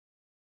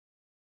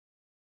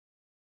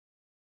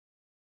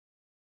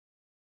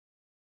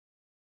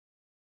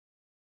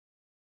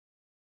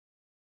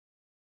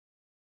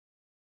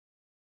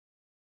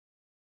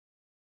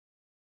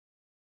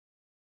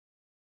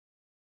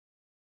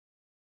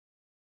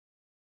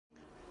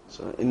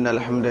إن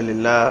الحمد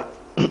لله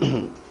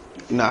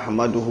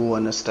نحمده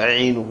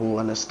ونستعينه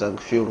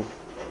ونستغفره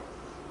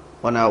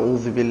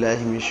ونعوذ بالله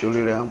من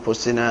شرور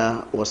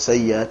أنفسنا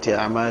وسيئات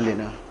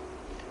أعمالنا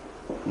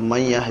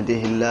من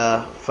يهده الله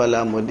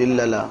فلا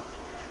مضل له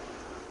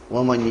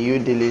ومن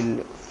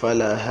يضلل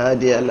فلا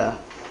هادي له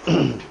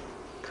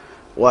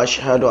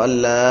وأشهد أن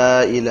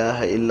لا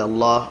إله إلا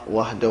الله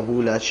وحده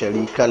لا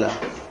شريك له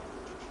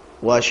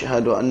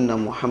وأشهد أن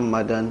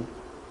محمدا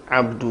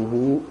عبده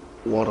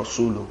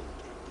ورسوله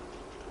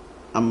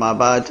أما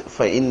بعد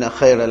فإن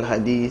خير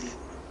الحديث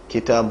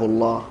كتاب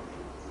الله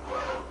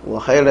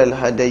وخير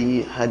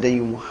الهدي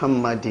هدي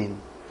محمد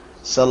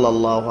صلى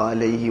الله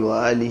عليه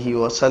وآله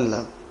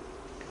وسلم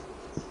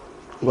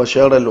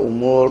وشر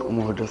الأمور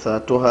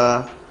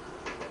محدثاتها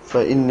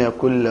فإن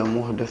كل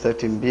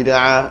محدثة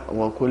بدعة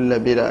وكل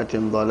بدعة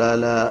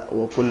ضلالة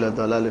وكل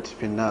ضلالة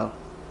في النار.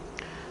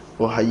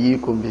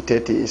 أحييكم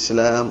بتحية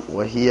الإسلام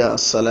وهي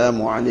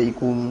السلام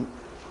عليكم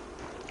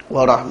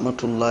ورحمة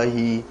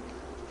الله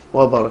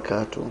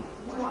وبركاته.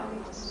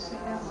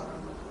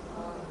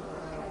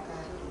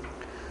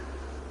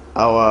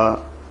 Our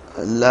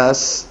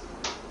last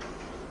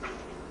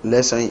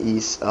lesson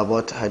is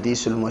about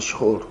Hadith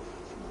al-Mashhur.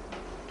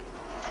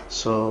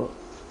 So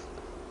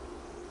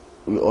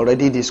we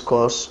already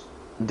discussed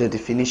the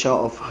definition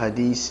of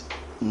Hadith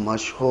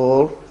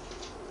Mashhur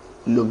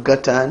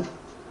Lugatan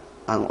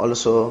and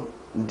also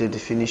the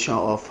definition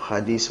of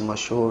Hadith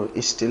Mashhur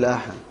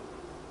Istilahan.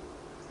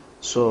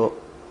 So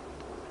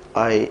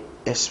I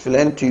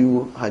explained to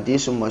you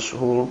Hadith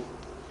Mashhur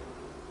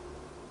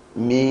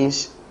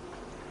means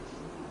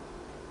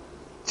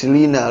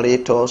three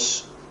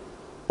narrators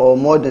or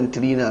more than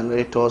three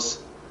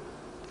narrators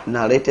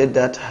narrated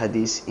that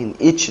hadith in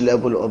each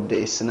level of the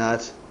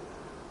isnad,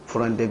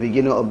 from the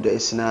beginning of the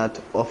isnad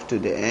up to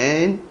the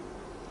end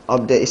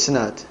of the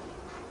isnad,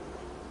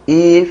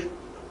 if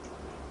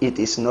it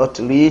is not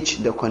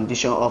reached the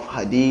condition of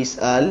hadith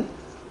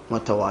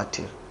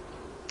al-mutawatir.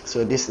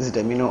 So this is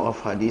the meaning of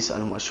hadith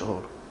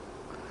al-mashhur.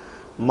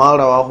 ما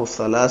رواه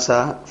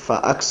الثلاثة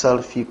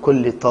فأكثر في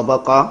كل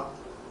طبقة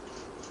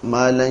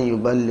ما لن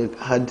يبلغ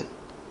حد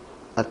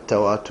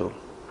التواتر.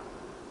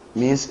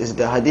 Means is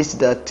the hadith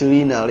that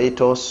three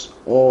narrators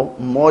or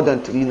more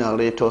than three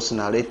narrators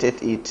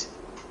narrated it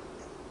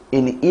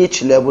in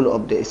each level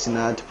of the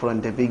isnad,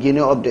 from the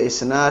beginning of the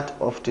isnad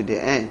up to the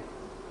end,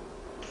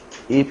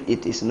 if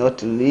it is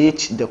not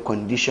reached the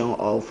condition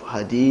of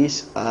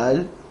hadith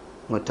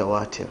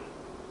al-mutawatir.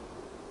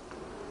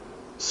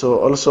 So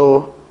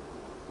also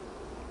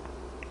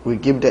we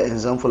give the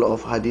example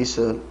of hadith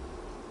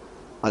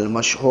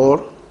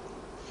al-mashhur.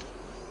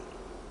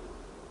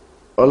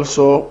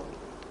 Also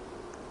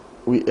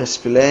we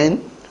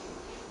explain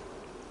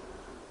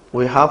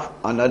we have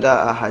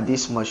another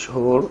hadith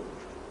mashhur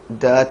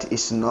that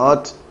is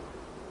not,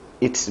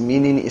 its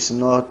meaning is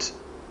not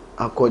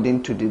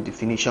according to the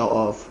definition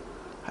of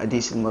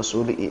hadith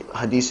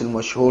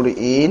al-mashhur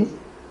in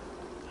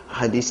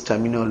hadith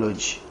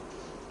terminology.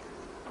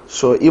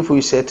 So if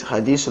we said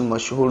hadith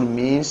al-mashhur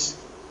means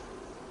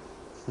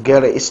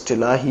Gara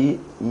istilahi,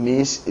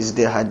 means is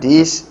the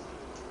hadith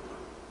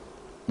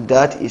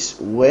that is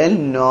well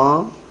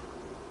known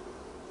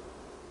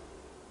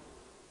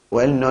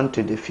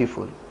to the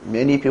people.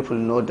 Many people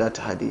know that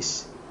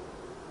hadith.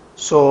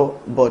 So,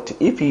 but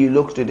if you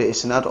look to the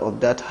isnad of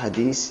that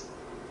hadith,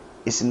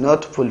 it's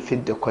not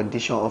fulfilled the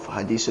condition of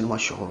hadith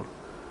al-mashhur,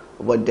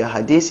 but the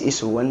hadith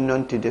is well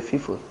known to the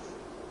people.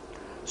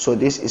 So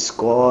this is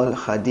called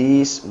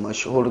hadith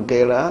mashhur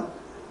gaira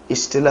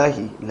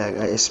istilahi, like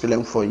I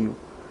explained for you.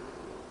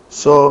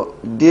 So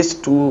this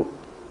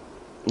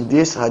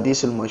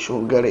hadith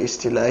al-mashhur gaira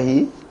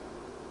istilahi,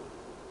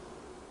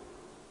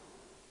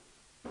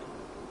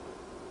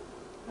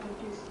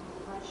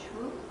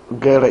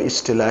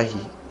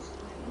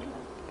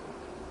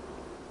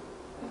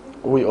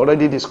 we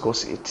already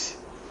discussed it.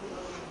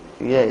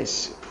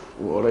 Yes,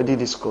 we already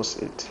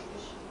discussed it.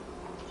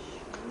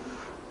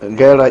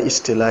 Gaira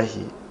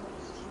istilahi.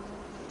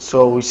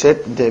 So we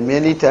said the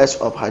many types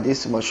of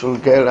hadith mashhur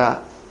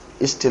gaira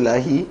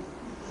istilahi.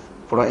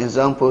 For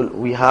example,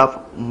 we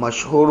have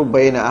mashhur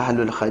bayna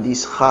ahlul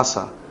hadith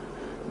khasa,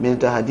 means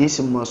the hadith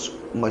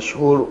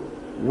mashhur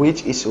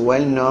which is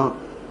well known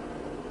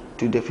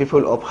to the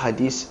people of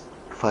hadith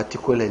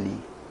particularly.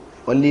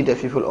 Only the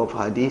people of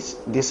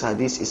hadith, this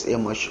hadith is a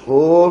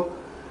mashhur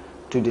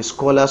to the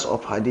scholars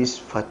of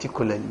hadith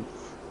particularly.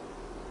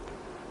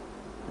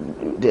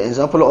 The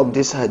example of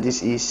this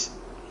hadith is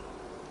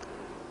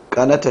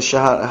قناة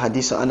الشهر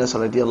حديث أنس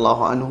رضي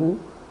الله عنه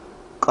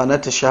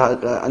قناة الشهر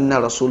أن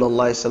رسول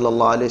الله صلى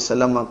الله عليه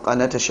وسلم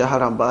قناة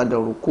شهرا بعد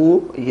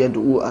ركوع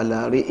يدعو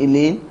على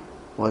رئل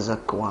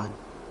وزكوان.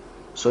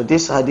 So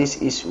this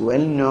hadith is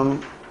well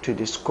known to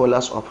the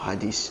scholars of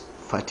hadith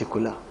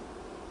particular.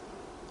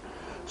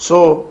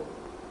 So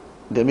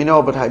the meaning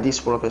of the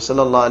hadith, Prophet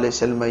sallallahu alaihi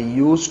wasallam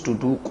used to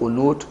do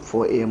qunut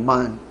for a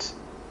month.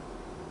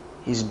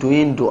 He's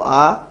doing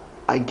dua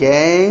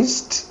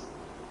against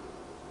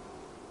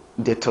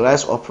the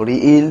tribes of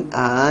Ri'il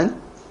and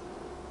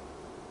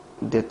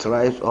the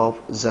tribes of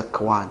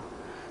Zakwan.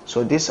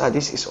 So this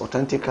hadith is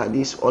authentic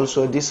hadith.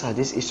 Also this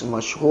hadith is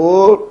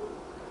mashhur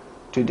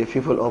to the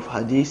people of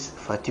hadith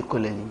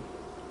particularly.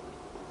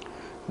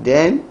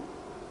 Then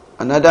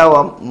another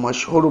one,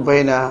 mashhur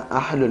bayna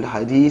ahlul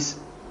hadith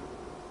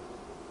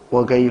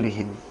wa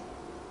gayrihim.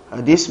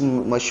 Hadith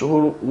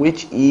mashhur,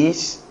 which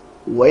is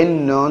well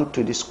known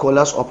to the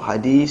scholars of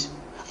hadith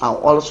and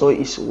also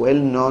is well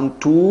known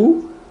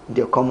to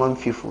the common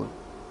people.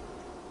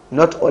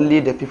 Not only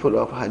the people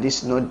of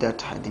hadith know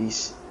that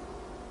hadith,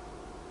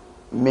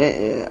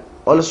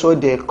 also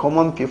the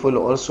common people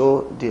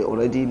also, they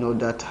already know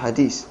that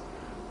hadith.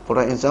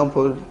 For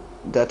example,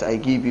 that I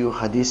give you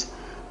hadith,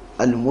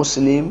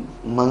 al-Muslim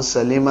man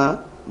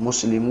salima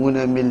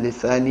muslimuna min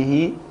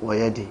lithanihi wa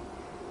yadi.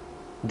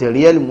 The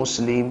real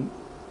Muslim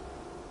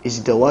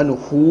is the one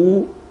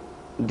who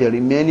the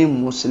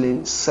remaining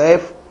Muslim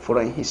save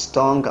from his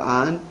tongue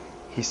and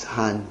his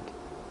hand.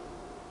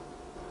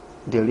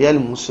 The real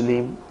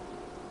Muslim,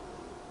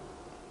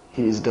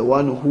 he is the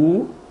one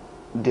who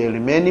the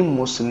remaining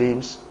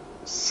Muslims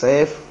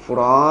save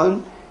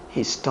from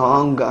his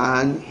tongue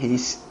and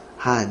his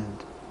hand.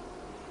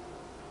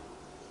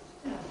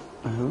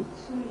 Sorry,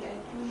 I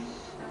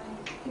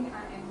think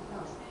I am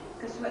lost.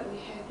 Because what we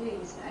have here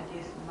is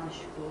hadith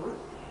mashhur.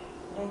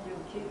 Then you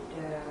give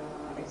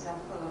the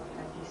example of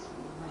hadith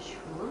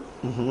mashhur.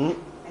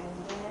 And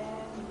then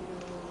you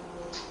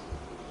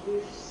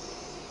give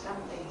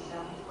some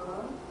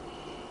example.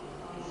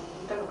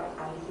 We talk about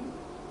Ali,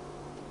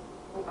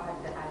 who are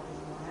the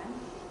aliman.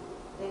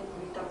 Then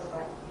we talk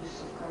about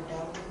Yusuf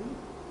Qaradawi.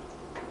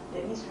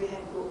 That means we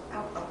have go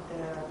out of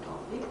the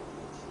topic.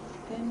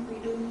 Then we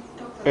don't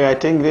talk about... I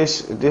think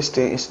this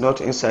thing is not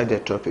inside the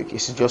topic.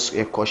 It's just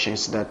a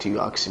questions that you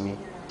ask me.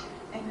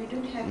 Yeah. And we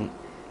don't have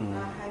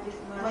hadith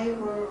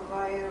mashhur,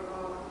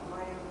 viral,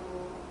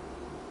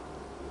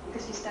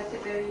 because we started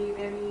very,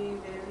 very,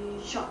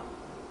 very short.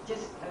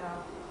 Just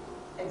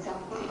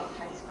example of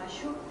hadith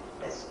mashhur,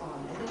 that's all.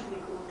 And then we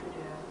go to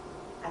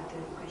the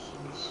other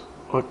questions.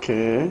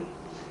 Okay.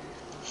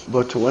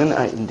 But when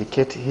I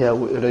indicate here,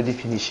 we already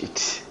finish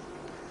it.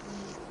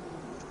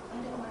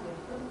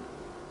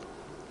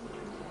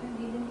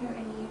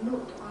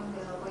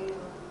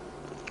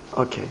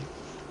 Okay.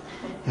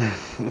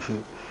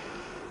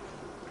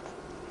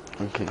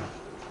 Okay.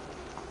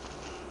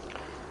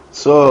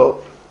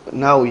 So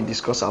now we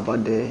discuss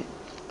about the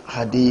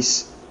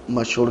hadith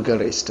mashhur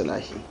ghayr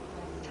istilahi.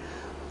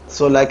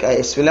 So like I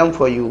explained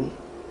for you,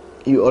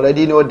 you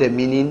already know the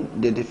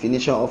meaning, the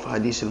definition of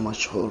hadith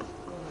al-mashhur.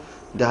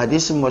 The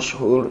hadith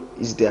mashhur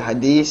is the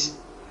hadith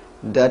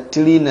that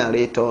three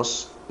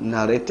narrators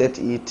narrated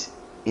it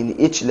in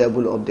each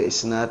level of the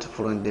isnad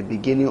from the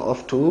beginning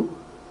up to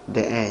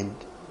the end,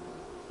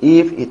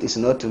 if it is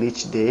not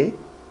reached the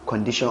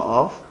condition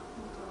of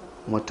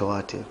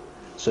mutawatir.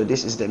 So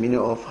this is the meaning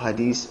of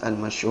hadith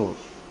al-mashhur.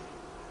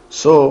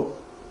 So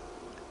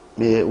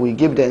we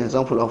give the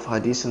example of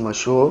hadith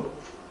al-mashhur.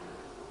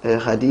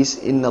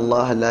 Hadith, inna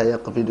Allah la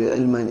yaqbidu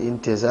ilman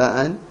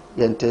intiza'an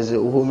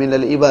yantazi'uhu min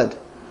al-ibad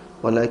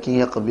ولكن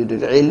يقبض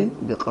العلم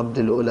بقبض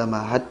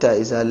العلماء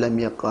حتى إذا لم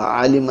يقع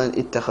عالما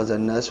اتخذ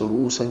الناس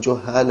رؤوسا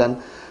جهالا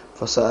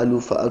فسألوا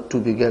فأتوا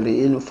بغير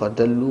علم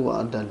فضلوا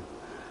وأضلوا.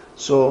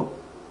 So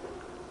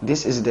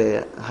this is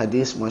the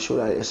hadith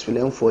mashhur. I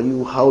explain for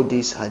you how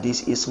this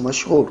hadith is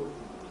mashhur,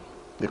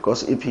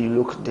 because if you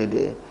look at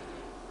the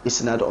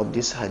isnad of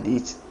this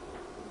hadith,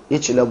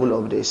 each level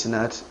of the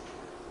isnad,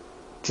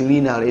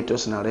 three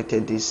narrators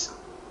narrated this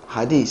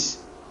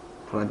hadith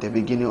from the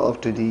beginning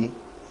up to the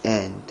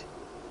end.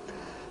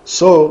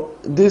 So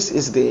this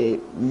is the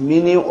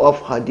meaning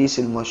of hadith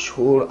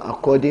al-mashhur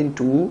according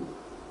to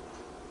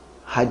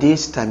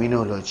hadith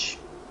terminology.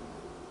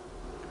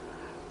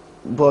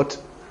 But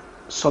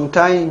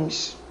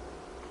sometimes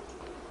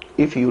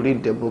if you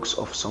read the books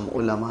of some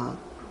ulama,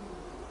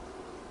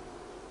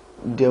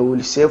 they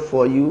will say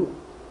for you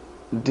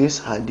this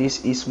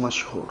hadith is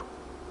mashhur.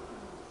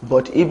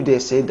 But if they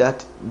say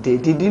that, they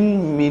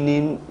didn't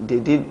mean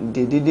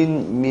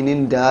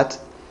that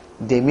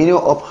the meaning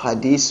of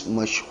hadith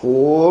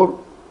mashhur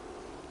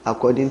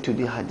according to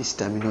the hadith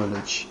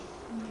terminology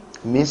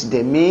means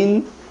they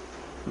mean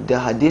the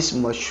hadith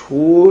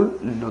mashhur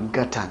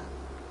lugatan,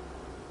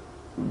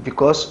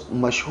 because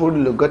mashhur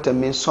lugatan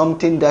means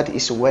something that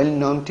is well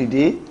known to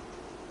the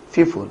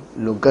people.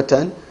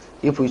 Lugatan,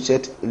 if we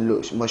said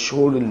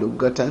mashhur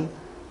lugatan,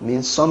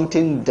 means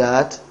something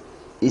that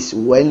is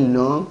well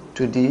known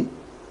to the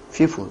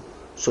people.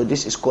 So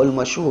this is called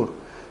mashhur.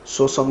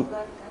 So some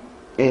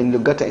in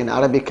lugata in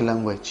Arabic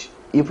language,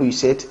 if we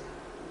said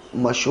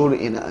mashhur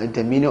in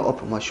the meaning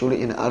of mashhur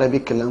in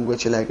Arabic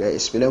language, like I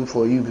explained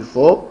for you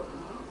before,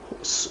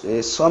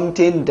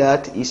 something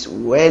that is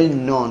well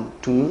known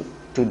to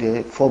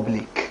the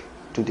public,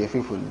 to the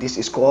people, this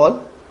is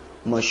called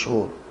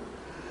mashhur.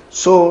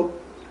 So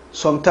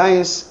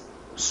sometimes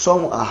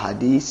some of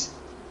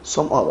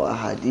our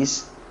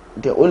hadith,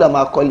 the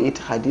ulama call it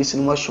hadith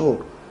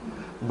mashhur.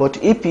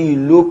 But if you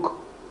look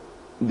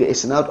the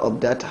isnad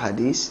of that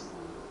hadith,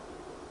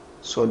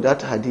 so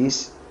that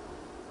hadith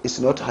It's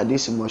not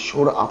hadith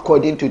mashhur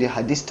according to the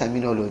hadith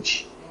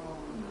terminology.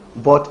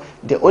 But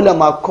the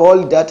ulama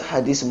call that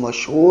hadith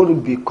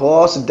mashhur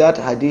because that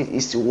hadith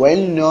is well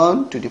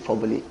known to the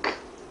public.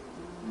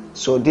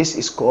 So this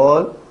is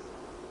called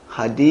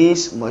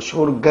hadith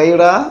mashhur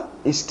gaira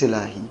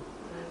istilahi.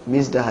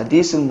 Means the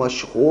hadith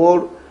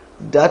mashhur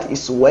that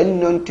is well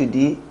known to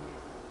the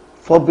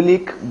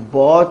public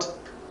but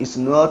is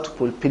not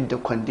fulfilled the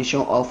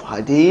condition of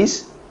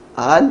hadith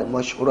al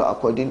mashhur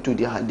according to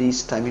the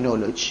hadith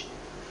terminology.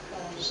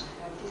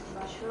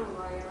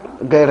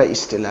 Gaira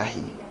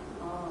istilahi.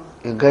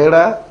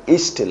 Gaira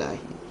istilahi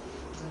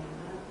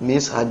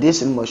means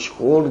hadith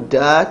mashhur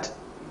that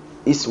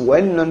is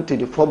well known to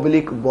the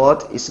public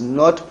but is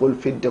not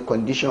fulfilled the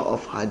condition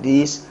of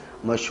hadith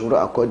mashhur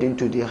according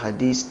to the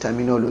hadith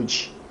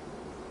terminology.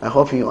 I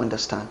hope you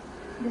understand.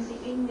 Does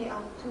it mean they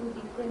are two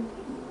different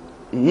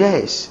things?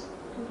 Yes,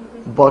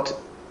 but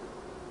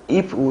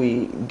if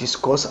we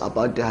discuss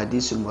about the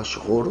hadith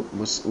mashhur,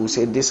 we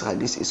say this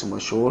hadith is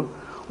mashhur,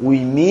 we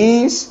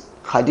means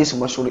hadith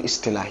mashhur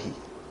istilahi.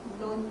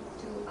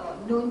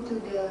 Known to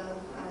the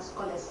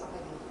scholars of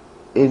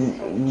hadith.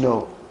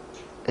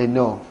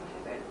 No.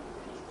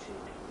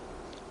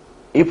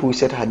 If we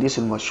said hadith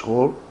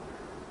mashhur,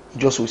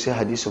 just we say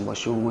hadith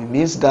mashhur, we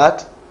means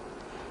that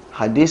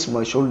hadith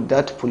mashhur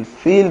that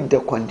fulfill the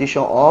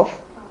condition of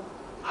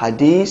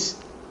hadith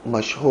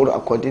mashhur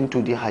according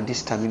to the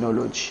hadith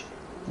terminology.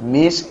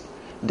 Means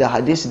the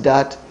hadith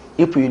that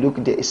if you look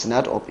the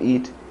isnad of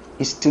it,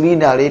 is three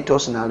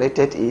narrators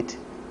narrated it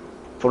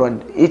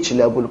from each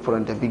level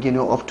from the beginning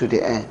up to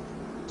the end.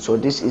 So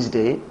this is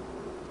the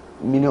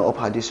meaning of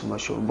hadith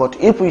mashhur. But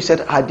if we said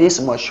hadith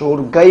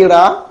mashhur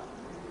gaira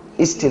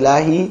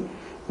istilahi,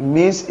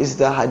 means is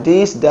the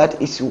hadith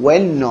that is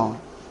well known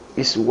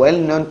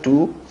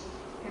to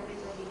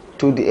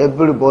the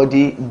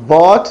everybody,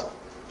 but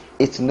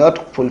it's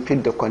not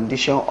fulfilled the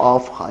condition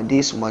of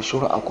hadith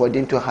mashhur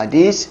according to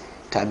hadith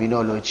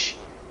terminology.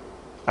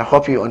 I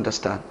hope you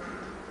understand.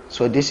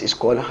 So this is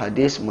called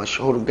hadith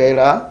mashhur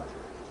gaira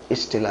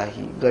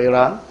istilahi.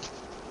 Gaira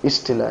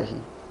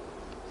istilahi.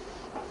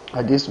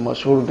 Hadith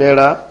mashhur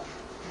gaira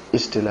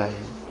istilahi.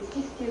 Is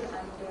this still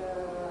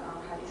under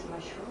hadith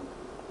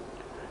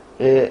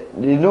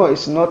mashhur? No,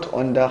 it's not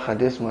under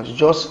hadith mashhur.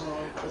 Just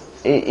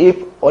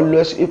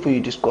if we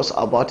discuss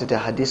about the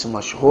hadith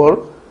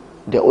mashhur,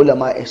 the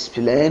ulama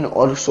explain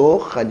also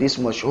hadith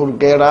mashhur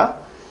gaira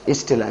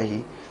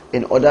istilahi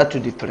in order to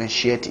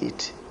differentiate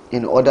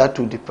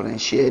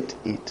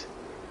it.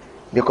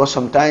 Because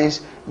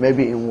sometimes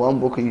maybe in one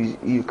book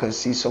you can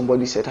see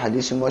somebody said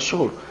hadith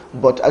mashhur,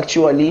 but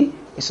actually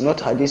it's not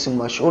hadith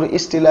mashhur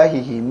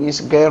istilahi, he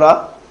means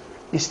gaira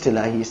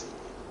istilahi.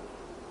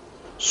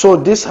 So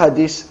this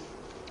hadith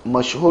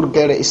mashhur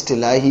gaira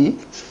istilahi,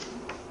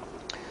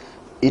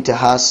 it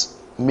has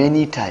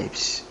many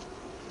types.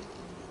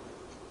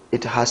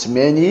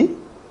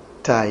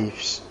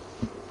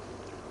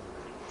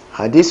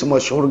 Hadith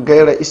mashhur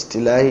gaira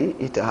istilahi,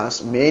 it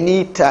has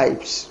many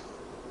types.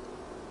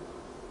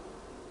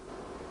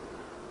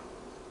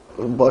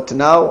 But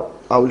now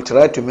I will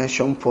try to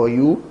mention for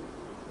you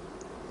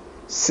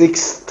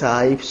 6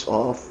 types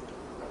of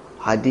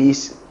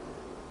hadith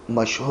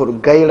mashhur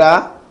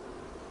gaira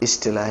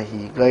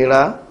istilahi.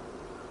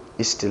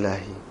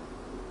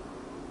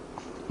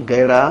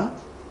 Gaira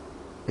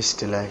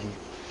istilahi.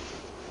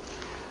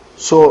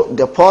 So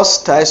the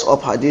first types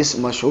of hadith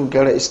mashhur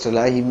gaira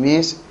istilahi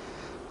means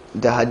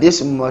the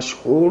hadith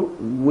mashhur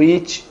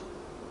which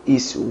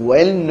is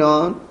well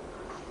known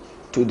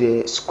to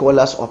the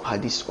scholars of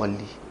hadith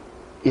only.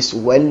 Is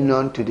well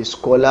known to the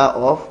scholar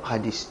of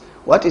hadith.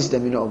 What is the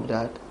meaning of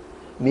that?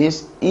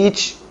 Means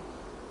each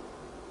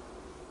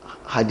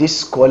hadith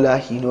scholar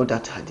he know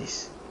that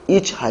hadith.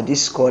 Each hadith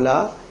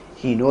scholar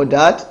he know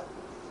that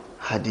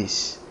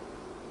hadith.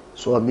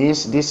 So it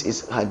means this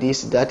is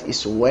hadith that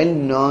is well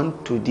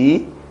known to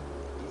the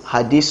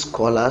hadith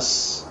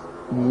scholars.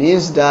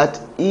 Means that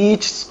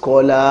each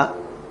scholar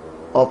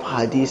of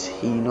hadith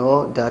he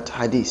know that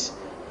hadith.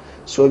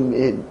 So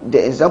the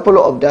example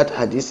of that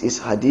hadith is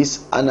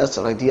hadith Anas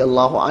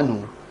radiyallahu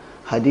anhu.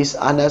 Hadith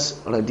Anas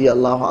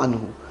radiyallahu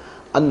anhu.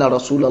 Anna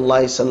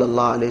Rasulullah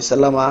sallallahu alayhi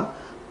wasallam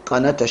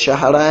qanata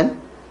shahran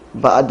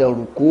ba'da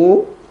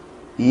ruku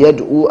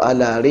yad'u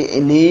ala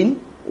ri'lin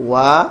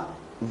wa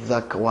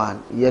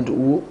zakwan.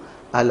 Yad'u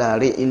ala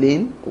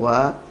ri'lin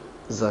wa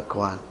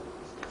zakwan.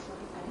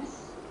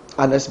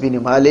 Anas bin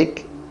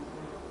Malik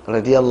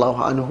radiyallahu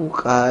anhu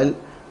qal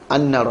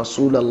anna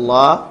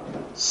Rasulullah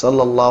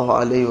sallallahu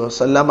alayhi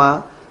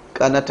wasallam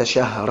qanata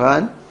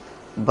shahran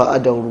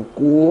ba'da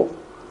ruku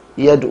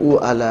yad'u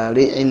ala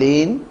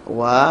ri'lin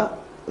wa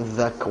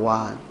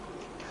zakwan.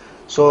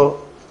 So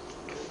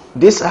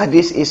this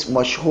hadith is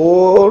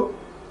mashhur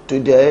to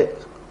the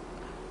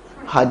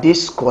hadith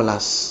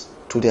scholars.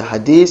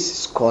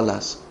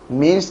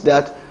 Means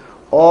that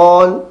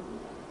all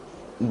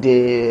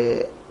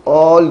the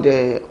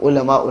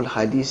ulama ul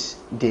hadith,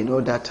 they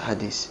know that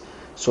hadith.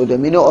 So the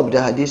meaning of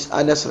the hadith,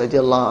 Anas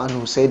radiallahu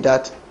anhu said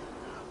that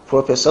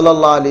Prophet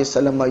sallallahu alaihi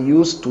wasallam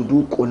used to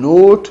do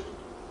qunut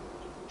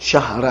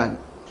shahran,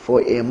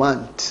 for a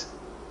month.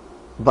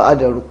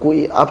 Ba'da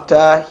ruku'i,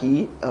 after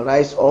he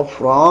rise up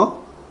from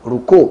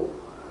ruku.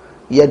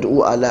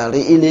 Yad'u ala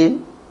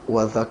ri'ilin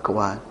wa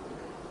dhakwan,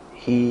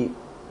 he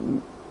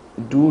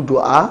do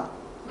dua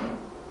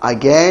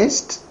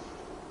against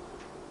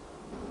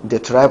the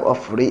tribe of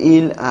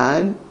Ri'il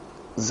and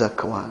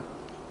Zakwan.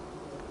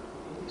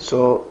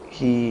 So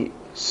he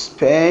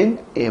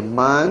spent a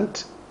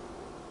month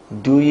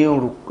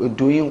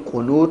doing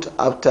qunut.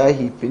 After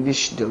he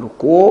finished the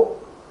ruku,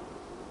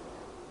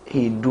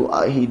 he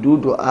do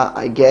dua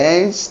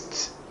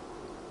against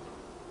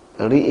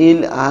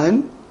Ri'il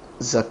and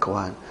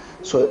Zakwan.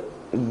 So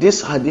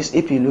this hadith,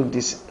 if you look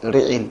this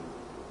Ri'il,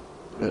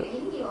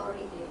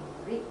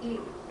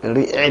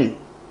 Ri'il,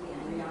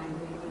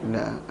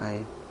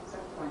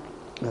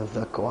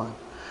 Zakwan.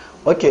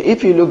 Okay,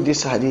 if you look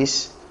this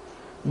hadith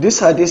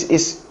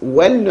is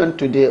well known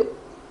to the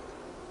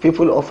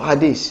people of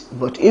hadith,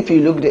 but if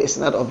you look the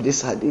isnad of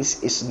this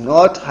hadith, is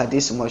not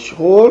hadith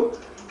mashhur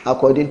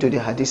according to the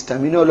hadith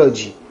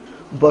terminology.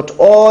 But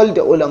all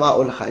the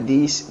ulama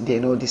al-hadith, they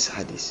know this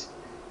hadith.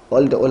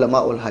 All the ulama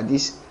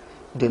al-hadith,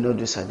 they know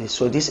this hadith.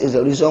 So this is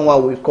the reason why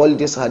we call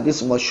this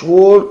hadith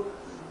mashhur,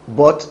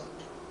 but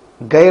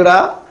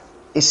gaira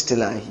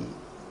istilahi.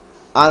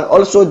 And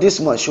also this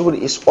mashhur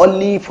is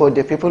only for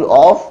the people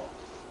of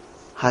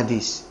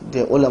hadith,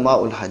 the ulama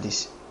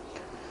al-hadith.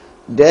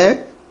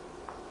 Then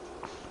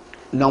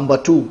number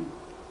 2,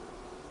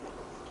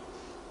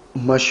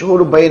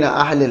 mashhur bayna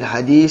ahli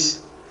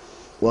al-hadith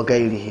wa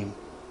gayrihim,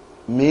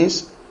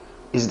 means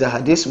is the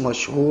hadith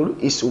mashhur,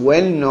 is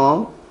well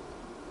known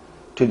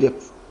to the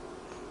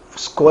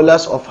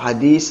scholars of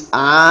hadith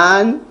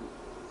and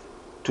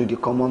to the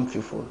common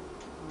people.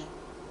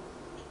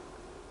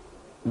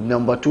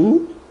 Number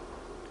 2,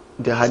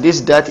 the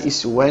hadith that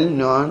is well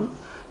known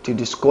to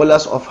the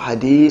scholars of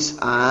hadith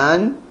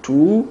and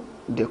to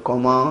the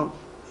common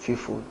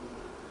people,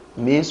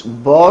 means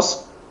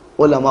both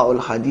ulama al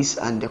hadith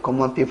and the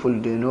common people,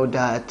 they know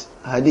that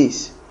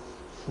hadith.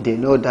 They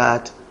know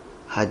that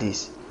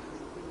hadith.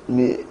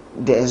 The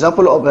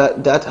example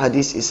of that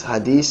hadith is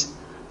hadith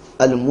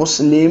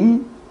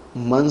al-Muslim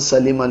man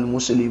salim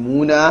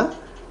al-Muslimuna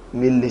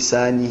min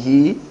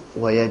lisanihi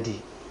wa yadi.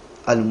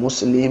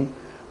 Al-Muslim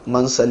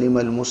man salim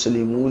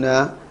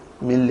al-Muslimuna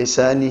min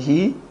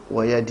lisanihi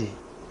wa yadi.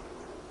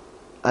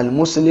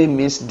 Al-Muslim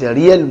means the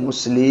real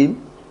Muslim.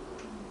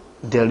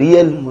 The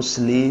real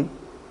Muslim,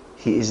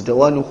 he is the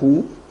one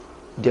who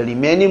the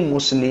remaining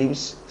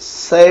Muslims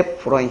save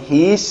from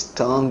his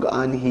tongue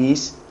and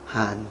his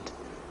hand.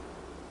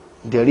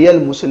 The real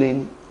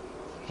Muslim,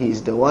 he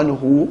is the one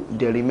who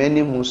the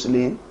remaining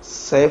Muslim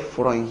save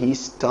from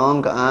his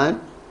tongue and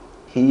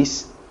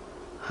his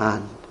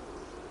hand.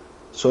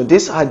 So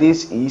this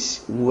hadith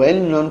is well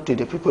known to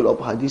the people of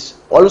hadith,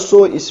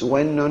 also is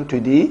well known to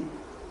the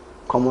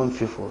common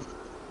people.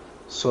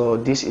 So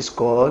this is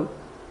called,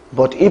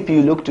 but if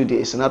you look to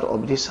the isnad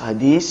of this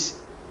hadith,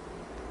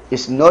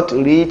 it's not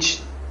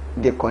reach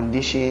the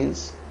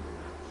conditions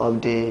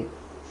of the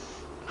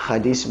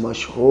hadith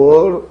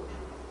mashhur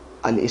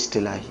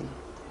al-istilahi.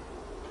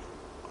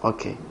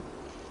 Okay.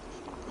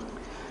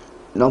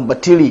 Number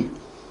 3,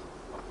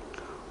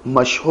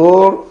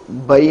 mashhur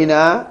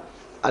bayna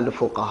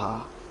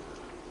al-fuqaha.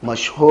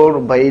 Mashhur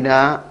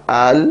bayna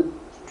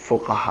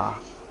al-fuqaha.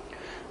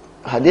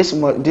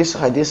 This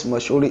hadith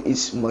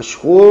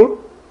mashhur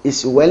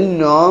is well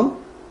known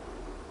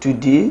to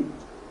the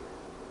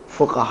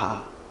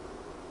fuqaha,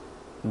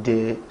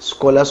 the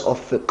scholars of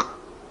fiqh.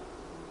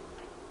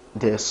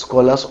 The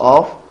scholars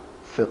of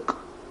fiqh.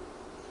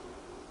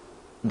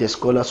 The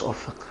scholars of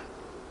fiqh.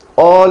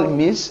 All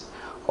means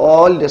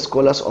all the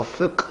scholars of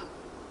fiqh,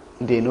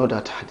 they know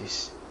that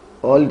hadith.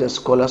 All the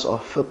scholars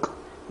of fiqh,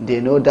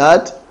 they know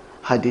that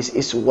hadith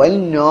is well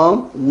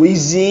known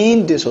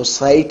within the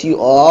society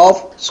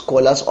of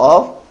scholars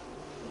of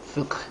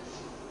fiqh.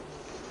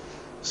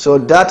 So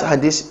that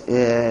hadith,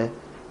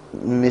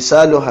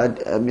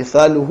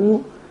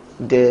 mithaluhu,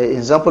 the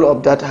example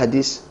of that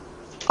hadith,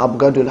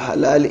 abgadul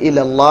halal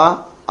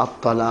ilallah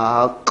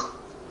at-talaq.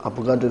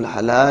 Abgadul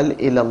halal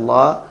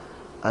ilallah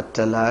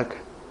at-talaq.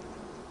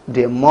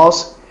 The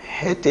most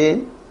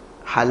hated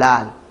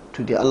halal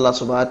to the Allah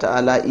subhanahu wa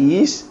ta'ala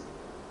is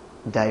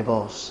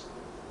divorce.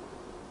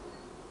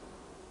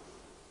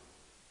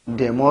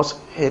 The most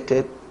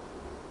hated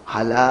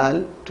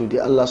halal to the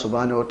Allah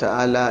subhanahu wa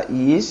ta'ala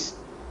is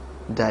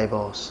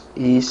divorce,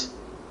 is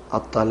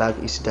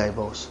at-talaq, is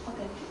divorce.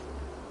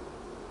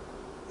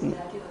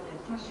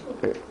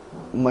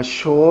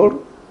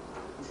 Mashhur,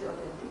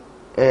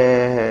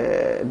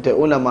 the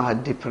ulama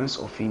had different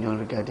opinion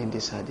regarding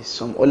this hadith.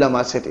 Some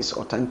ulama said it's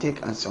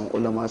authentic and some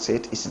ulama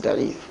said it's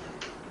da'if.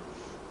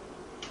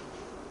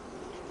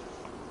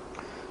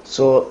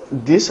 So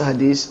this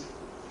hadith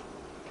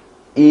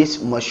is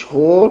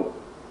mashhur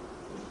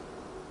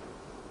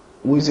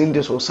within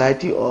the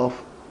society of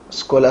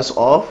scholars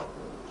of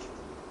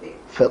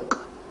fiqh,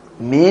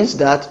 means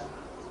that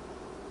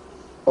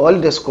all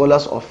the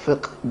scholars of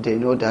fiqh, they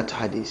know that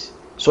hadith.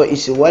 So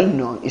it's well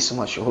known, it's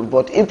mashhur.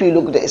 But if you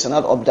look the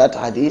isnad of that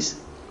hadith,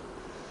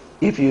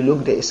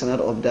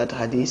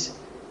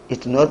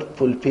 it not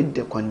fulfill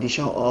the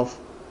condition of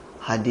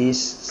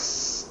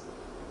hadith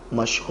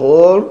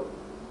mashhur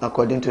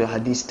according to the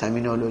hadith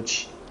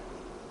terminology.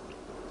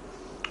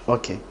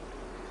 Okay.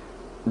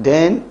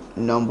 Then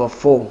number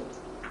 4,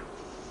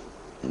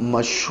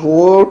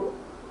 mashhur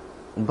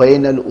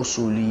bayna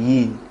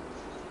al-usuliyin.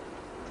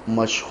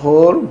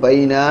 Mashhur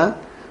bayna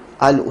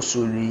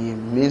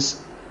al-usuliyin means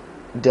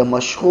the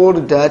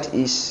mashhur that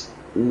is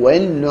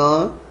well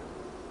known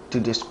to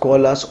the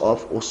scholars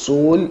of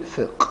usul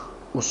fiqh.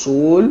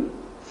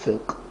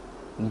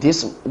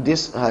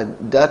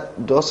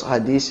 Those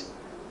hadith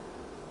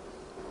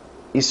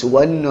is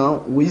well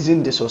known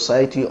within the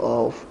society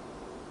of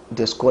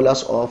the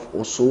scholars of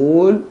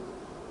usul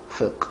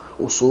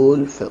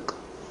fiqh.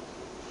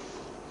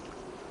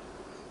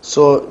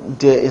 So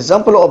the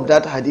example of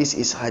that hadith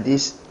is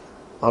hadith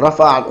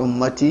rafa'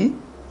 al-ummati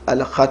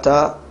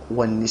al-khata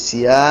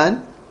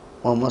wal-nisyan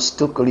wa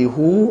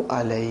mastukrihu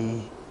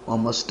alayhi.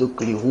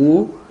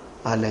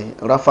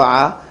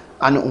 Rafa'a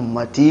an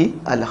ummati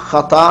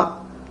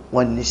al-khata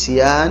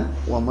wal-nisyan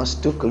wa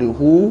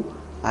mastukrihu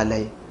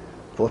alayhi.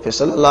 Prophet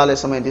sallallahu alaihi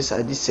wasallam in this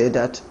hadith said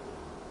that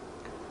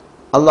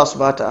Allah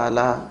subhanahu wa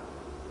ta'ala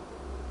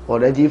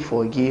already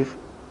forgive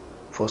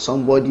for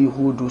somebody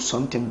who do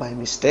something by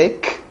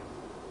mistake,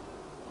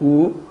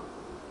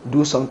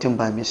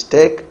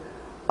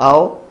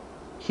 or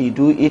he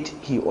do it,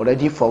 he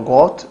already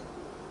forgot,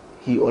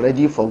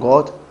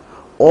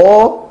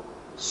 or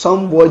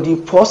somebody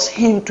force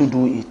him to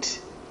do it.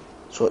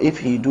 So if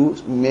he do,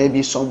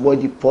 maybe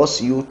somebody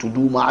force you to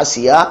do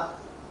ma'asiyah,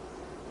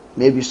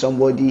 maybe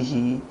somebody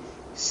he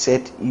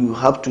said you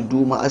have to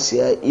do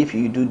ma'asiyah, if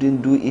you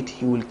didn't do it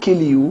he will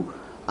kill you,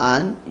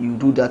 and you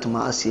do that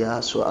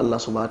ma'asiyah, so Allah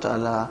subhanahu wa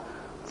ta'ala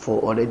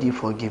already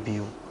forgive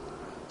you.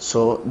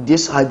 So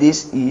this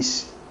hadith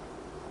is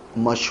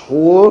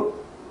mashhur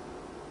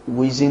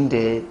within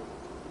the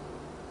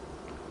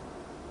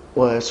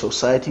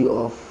society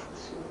of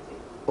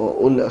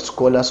all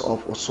scholars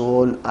of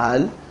usul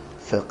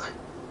al-fiqh.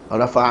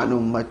 Rafa'a an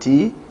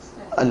ummati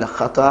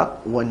al-khata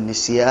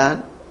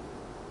wal-nisyan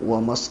wa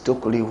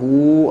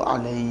mastukrihu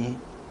alayhi.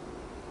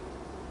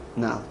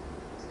 Now,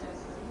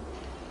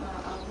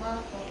 Allah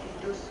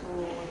forgive those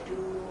who do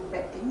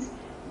bad things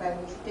by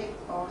mistake,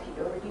 or he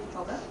already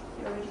forgot.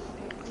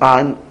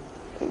 And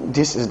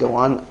this is the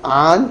one,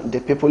 and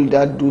the people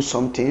that do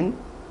something,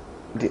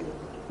 they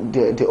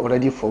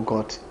already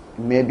forgot.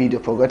 Maybe they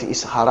forgot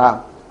is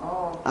haram,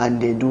 and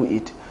they do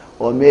it,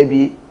 or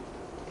maybe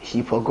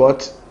he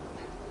forgot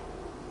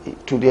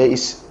today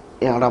is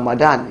in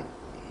Ramadan,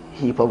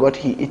 he forgot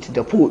he eat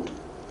the food.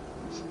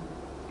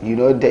 You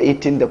know, the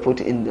eating the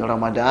food in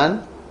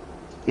Ramadan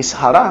is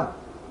haram.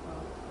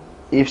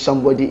 If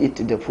somebody eat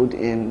the food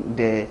in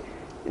the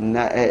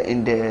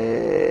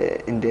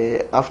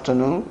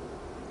afternoon,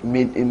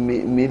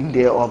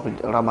 midday of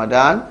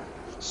Ramadan,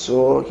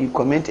 so he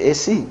commit a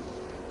sin.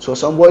 So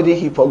somebody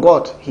he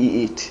forgot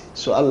he eat,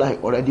 so Allah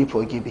already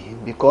forgive him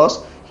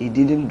because he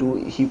didn't do,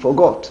 he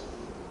forgot.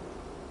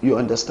 You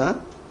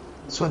understand?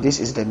 So this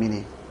is the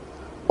meaning.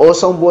 Or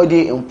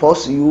somebody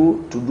impose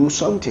you to do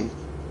something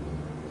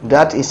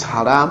that is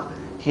haram,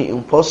 he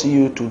impose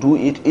you to do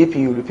it. If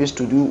you refuse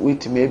to do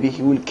it, maybe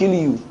he will kill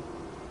you.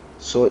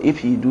 So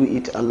if you do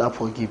it, Allah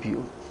forgive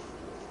you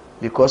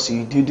because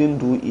you didn't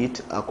do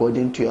it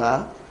according to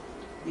your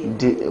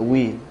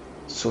will.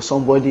 So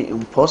somebody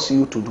impose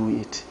you to do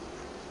it.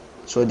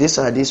 So this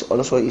hadith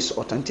also is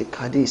authentic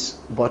hadith.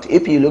 But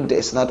if you look the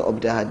isnad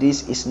of the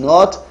hadith, it's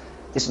not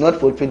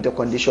fulfilled the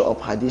condition of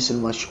hadith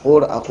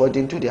al-mashhur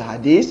according to the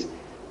hadith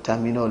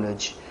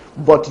terminology.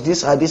 But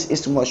this hadith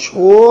is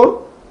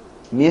mashhur,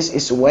 means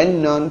it's well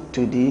known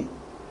to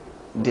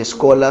the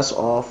scholars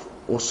of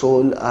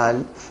usul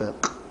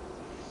al-fiqh.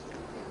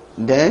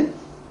 Then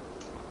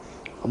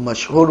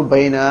mashhur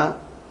bayna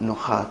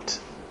nuhat.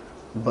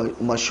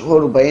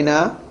 Mashhur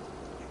bayna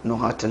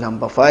nuhat.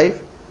 Number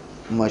 5,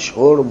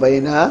 mashhur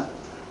bayna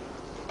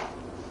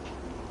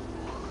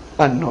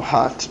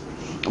an-nuhat.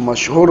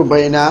 Mashhur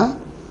bayna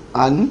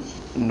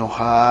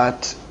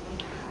an-nuhat.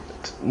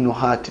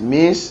 Nuhat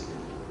means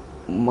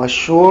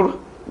mashhur,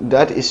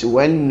 that is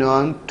well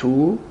known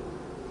to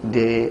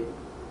the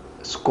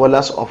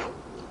scholars of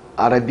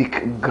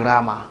Arabic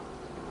grammar.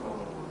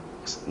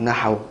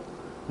 Nahaw,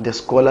 the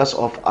scholars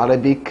of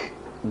Arabic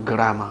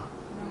grammar.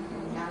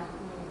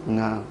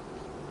 No,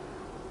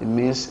 it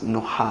means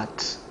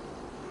nuhat,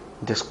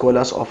 the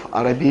scholars of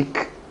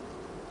Arabic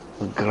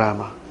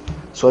grammar.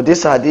 So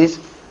this hadith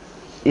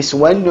is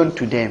well known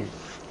to them.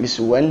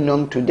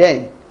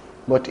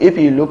 But if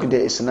you look the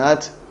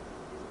isnad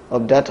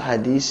of that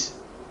hadith,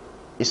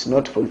 it's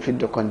not fulfilled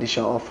the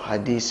condition of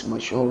hadith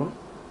mashhur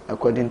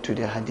according to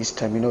the hadith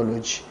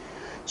terminology.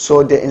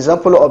 So the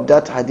example of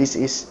that hadith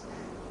is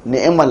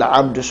ni'mal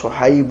abdu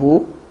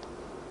suhaybu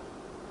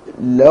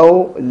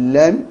law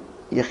lam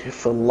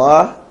yakhif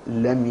Allah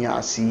lam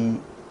ya'si.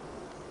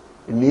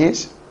 It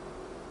means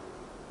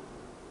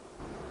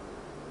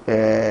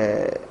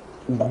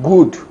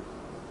good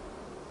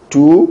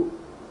to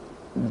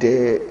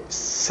the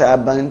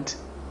servant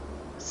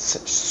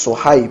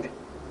Suhaib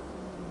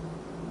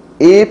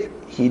if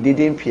he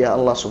didn't fear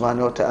Allah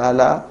subhanahu wa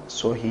ta'ala,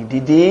 so he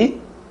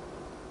didn't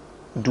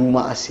do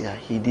ma'asiyah.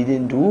 He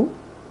didn't do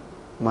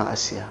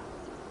ma'asiyah.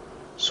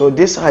 So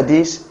this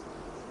hadith,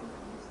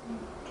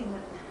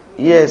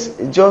 yes,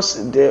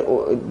 just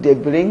they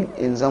bring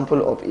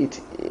example of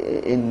it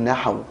in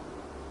Nahaw.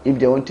 If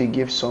they want to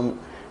give some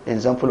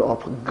example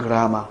of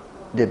grammar,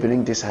 they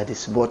bring this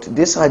hadith. But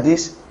this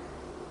hadith,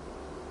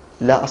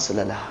 la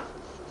asla laha.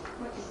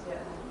 What is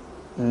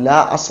the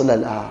La asla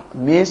laha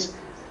means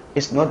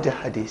it's not the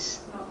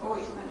hadith. no,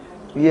 it's not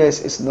hadith.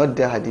 Yes, it's not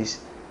the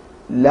hadith.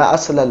 La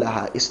asla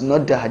laha is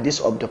not the hadith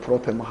of the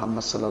Prophet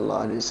Muhammad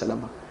sallallahu alaihi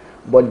wasallam.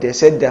 But they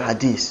said the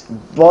hadith.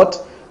 But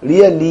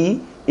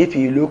really, if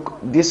you look,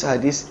 this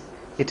hadith,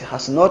 it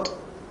has not,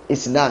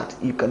 it's not.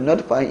 You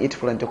cannot find it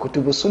from the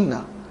Kutub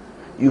Sunnah.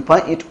 You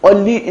find it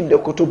only in the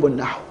Kutub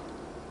Nahu,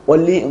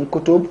 only in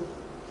Kutub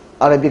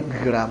Arabic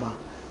grammar.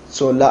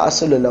 So la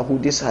asla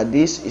lahu, this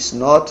hadith is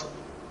not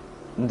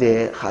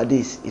the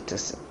hadith.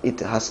 It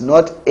has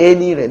not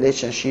any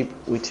relationship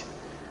with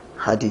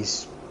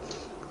hadith.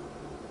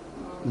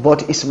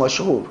 But it's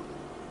mashhur.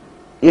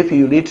 If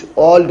you read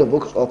all the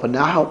books of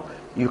Nahu,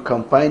 you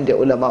can find the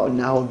ulama of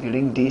Nahu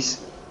bring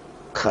this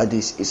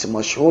hadith. It's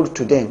mashhur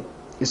to them.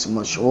 It's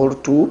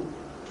mashhur to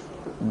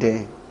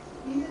them.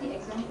 You know the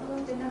example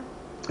of the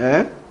Nahu?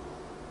 Eh?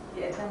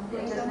 The example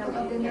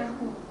of the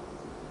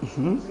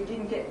Nahu. We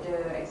didn't get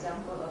the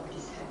example of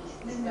this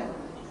hadith. Is that one?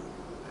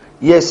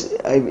 Yes,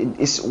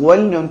 it's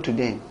well known to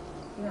them.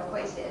 No,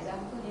 what is the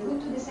example? Go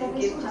to the seventh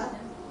give surah. just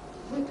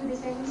now. Go to the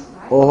seventh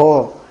surah.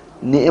 Oh,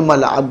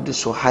 Ni'mal Abd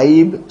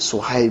Suhaib.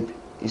 Suhaib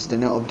is the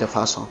name of the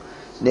first one.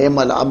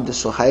 Ni'mal Abd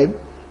Suhaib.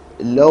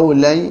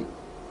 Lawlay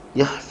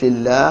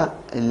Yahfillah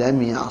Lam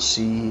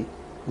Ya'si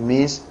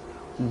means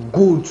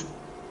good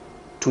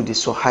to the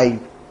Suhaib.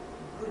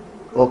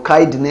 Or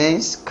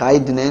kindness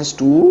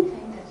to,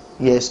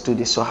 yes, to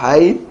the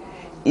Suhaib.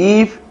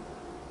 If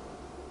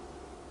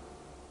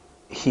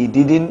he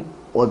didn't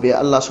obey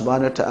Allah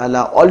subhanahu wa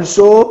ta'ala,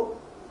 also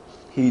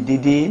he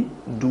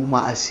didn't do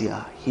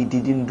ma'asiyah. He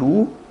didn't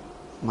do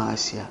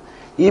ma'asiyah.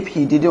 If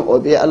he didn't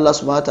obey Allah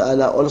subhanahu wa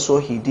ta'ala, also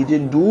he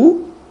didn't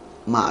do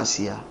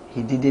ma'asiyah.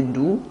 He didn't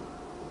do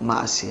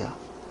ma'asiyah.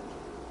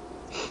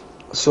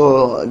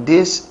 So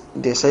this,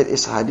 they said,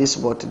 is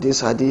hadith, but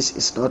this hadith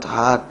is not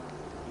hard.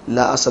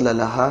 La asala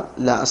laha,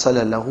 la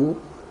asala lahu.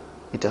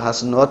 It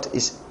has not,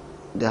 is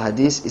the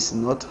hadith is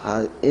not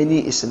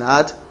any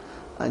isnad,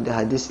 and the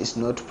hadith is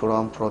not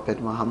from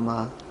Prophet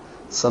Muhammad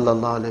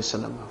sallallahu alaihi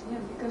wasallam. Yeah,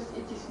 because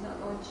it is not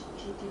all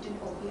he didn't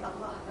obey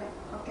Allah, right?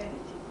 How can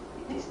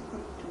it is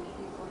good to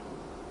be for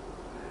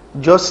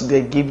him? Just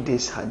they give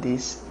this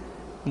hadith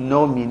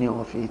no meaning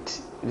of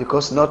it,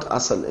 because not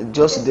asal,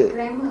 just the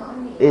Grammar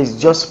only. it's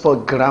just for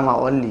grammar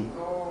only.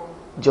 Oh,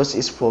 Just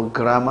is for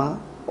grammar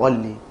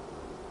only.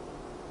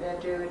 the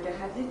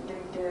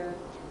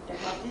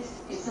hadith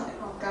is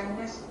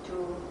kindness to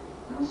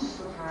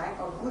Suhaib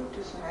or good to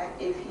Suhaib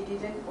if he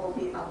didn't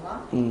obey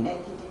Allah and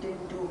he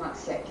didn't do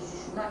maksiat. This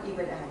is not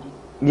even a hadith.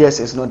 Yes,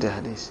 it's not the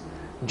hadith.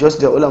 Just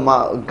the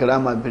ulama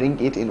grammar bring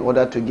it in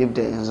order to give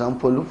the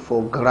example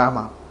for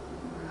grammar.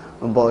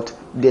 But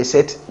they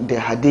said the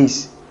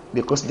hadith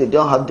because they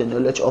don't have the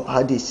knowledge of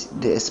hadith.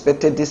 They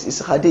expected this is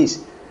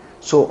hadith.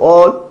 So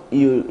all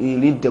you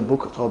read the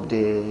book of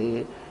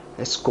the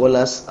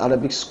scholars,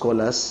 Arabic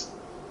scholars,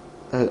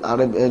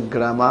 Arabic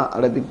grammar,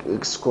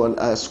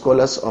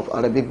 scholars of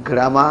Arabic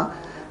grammar,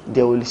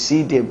 they will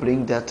see they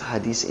bring that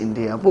hadith in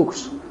their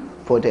books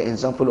for the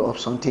example of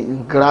something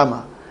in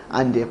grammar,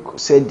 and they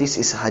said this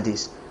is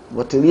hadith.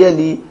 But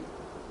really,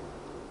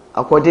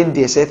 according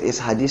they said it's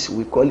hadith,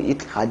 we call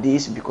it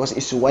hadith because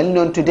it's well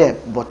known to them.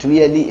 But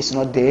really, it's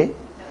not the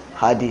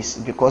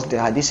hadith, because the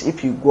hadith,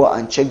 if you go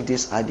and check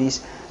this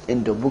hadith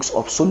in the books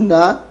of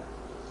Sunnah,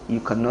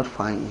 you cannot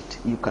find it.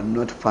 You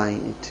cannot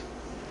find it.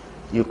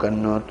 You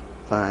cannot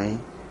find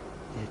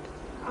it.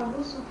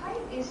 Abu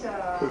Suhaib is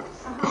a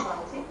Sahaba,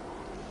 is it?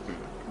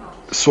 No.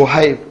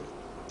 Suhaib.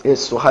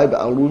 Yes, Suhaib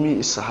al-Rumi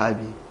is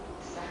Sahabi.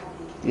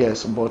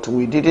 Yes, but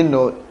we didn't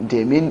know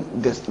they mean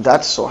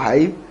that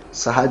Suhaib,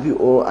 Sahabi,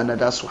 or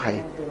another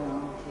Suhaib.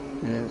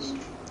 Yes,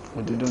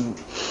 we didn't.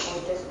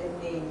 Or just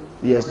a name.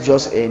 Yes,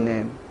 just a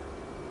name.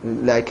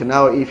 Like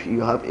now, if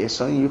you have a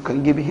son, you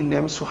can give him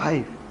name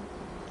Suhaib.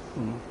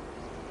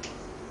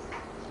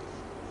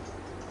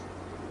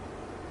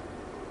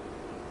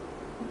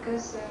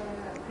 Because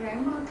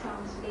grammar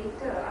comes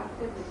later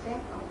after the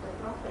death of the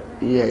Prophet,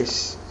 right?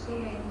 Yes. So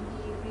when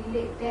he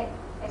relate that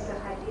as a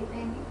hadith,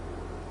 then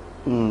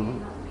it Mm.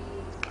 cannot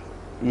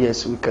be.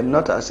 Yes, we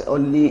cannot as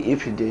only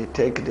if they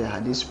take the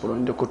hadith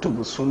from the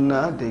Kutub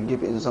Sunnah, they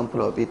give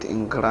example of it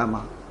in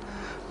grammar.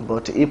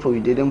 But if we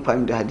didn't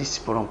find the hadith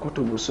from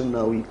Kutub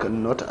Sunnah, we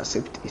cannot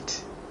accept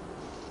it.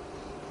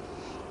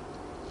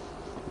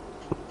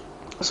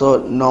 So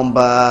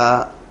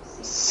number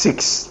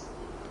 6.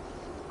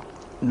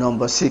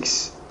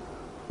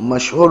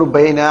 Mashhur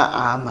bayna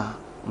ama.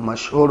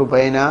 mashhur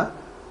baina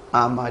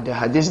the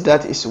hadith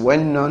that is well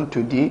known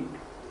to the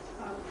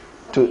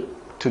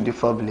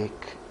public,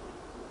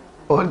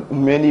 or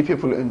many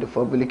people in the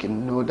public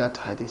know that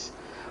hadith.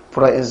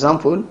 For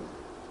example,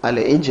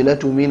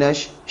 al-ijlatu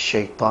minash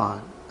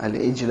shaitan.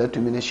 Al-ijlatu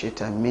minash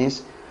shaitan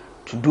means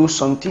to do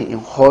something in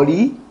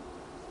hurry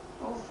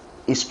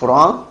is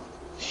from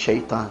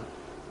shaitan.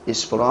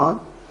 Is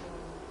from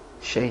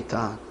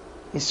shaitan.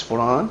 Is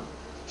from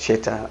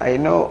shaitan. I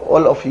know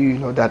all of you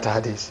know that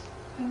hadith.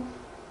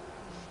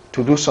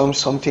 To do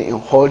something in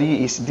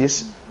hurry is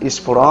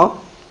from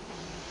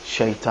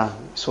shaitan.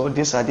 So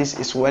this hadith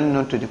is well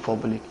known to the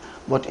public.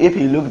 But if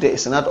you look, the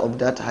isnad of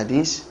that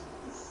hadith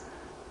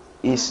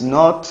is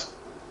not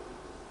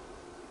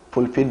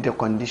fulfill the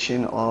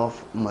condition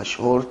of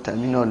mashhur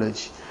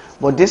terminology.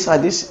 But this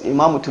hadith,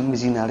 Imam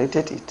Tirmidhi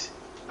narrated it.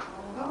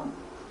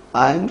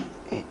 And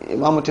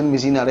Imam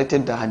Tirmidhi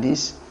narrated the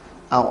hadith,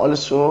 and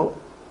also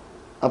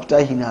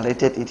after he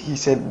narrated it, he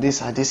said this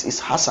hadith is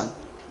Hasan.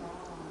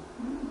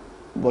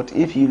 But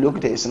if you look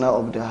the isnad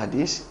of the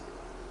hadith,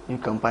 you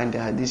can find the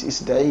hadith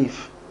is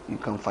da'if. You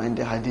can find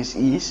the hadith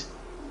is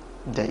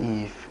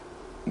da'if.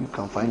 You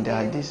can find the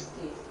hadith.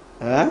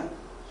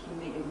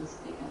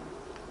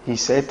 He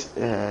said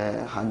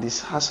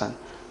hadith Hasan.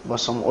 But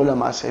some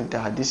ulama said the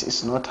hadith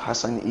is not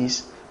Hasan,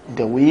 is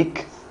the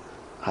weak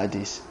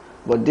hadith.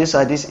 But this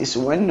hadith is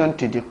well known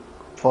to the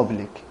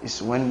public.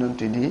 It's well known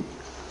to the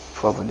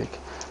public.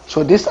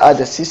 So these are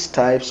the six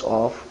types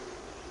of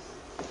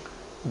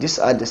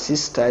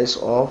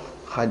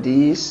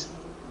hadith.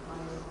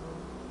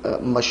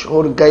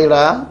 Mashhur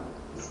gaira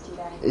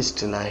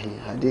istilahi.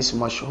 Hadith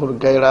mashhur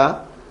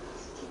gaira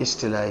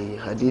istilahi.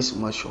 Hadith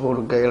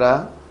mashhur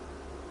gaira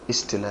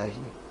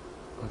istilahi.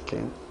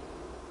 Okay.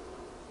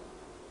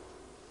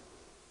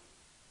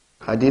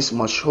 Hadith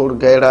mashhur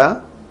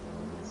gaira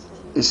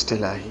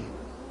istilahi.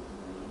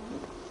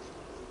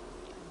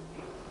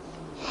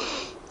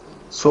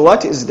 So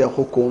what is the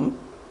hukum?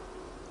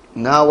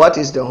 Now what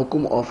is the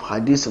hukum of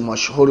hadith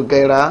mashhur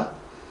gaira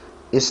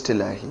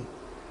istilahi?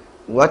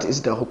 What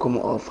is the hukum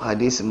of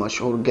hadith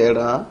mashhur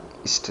gaira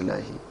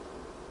istilahi?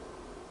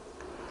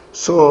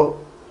 So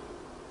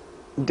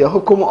the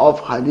hukum of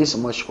hadith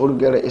mashhur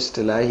gaira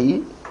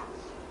istilahi,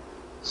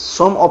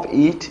 some of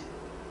it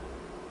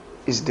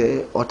is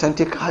the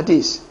authentic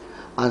hadith,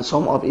 and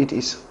some of it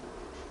is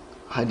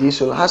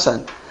hadithul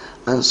hasan,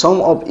 and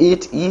some of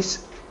it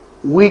is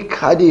weak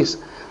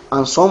hadith,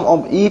 and some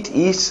of it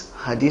is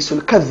hadithul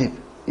kadhib,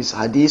 is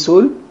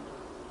hadithul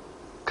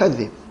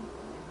kadhib.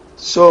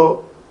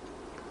 So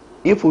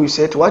if we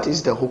said what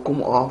is the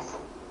hukum of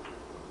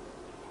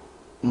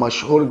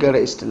mashhur gaira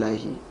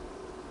istilahi,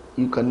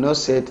 you cannot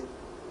say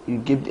you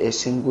give a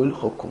single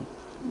hukum.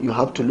 You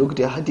have to look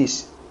the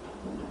hadith.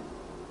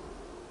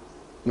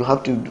 You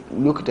have to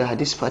look the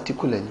hadith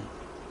particularly,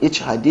 each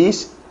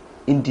hadith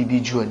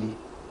individually.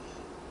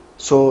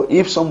 So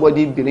if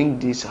somebody bring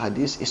this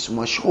hadith is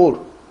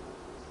mashhur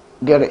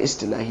gaira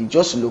istilahi,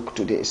 just look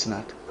to the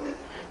isnad.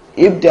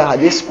 If the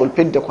hadith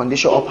fulfill the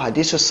condition of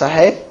hadith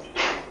sahih,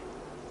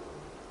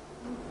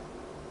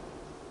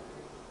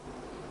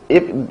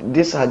 if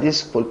this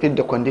hadith fulfill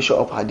the condition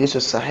of hadith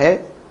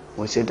sahih,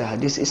 we say the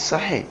hadith is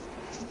sahih.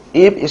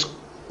 If it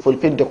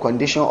fulfill the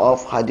condition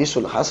of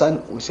hadithul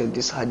hasan, we say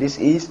this hadith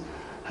is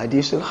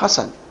hadithul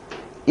hasan.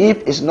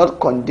 If it's not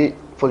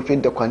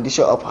fulfill the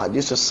condition of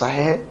hadithul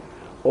sahih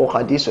or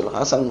hadithul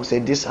hasan, we say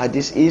this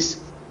hadith is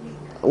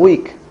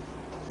weak.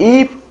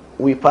 If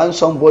we find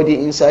somebody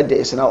inside the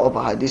isnad of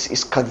a hadith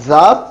is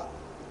kadhab,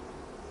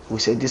 we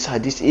say this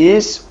hadith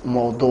is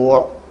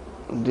mawdu'.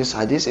 This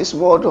hadith is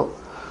mawdu'.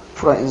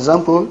 For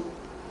example,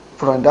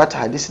 from that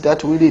hadith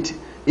that we read,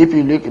 if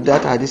you look at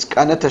that hadith,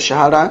 kana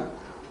tashahara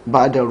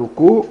ba'da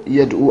ruku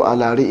yad'u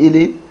ala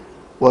ri'ili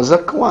wa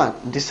zakwan.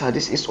 This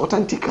hadith is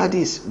authentic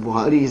hadith.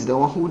 Buhari is the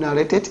one who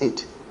narrated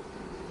it.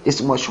 It's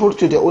mashhur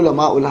to the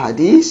ulama ul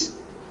hadith,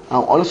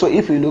 and also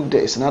if you look the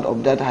isnad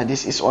of that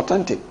hadith is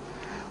authentic.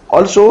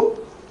 Also,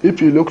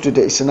 if you look to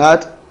the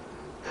isnad,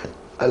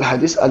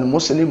 al-hadith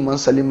al-muslim man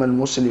salim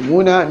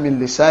al-muslimuna min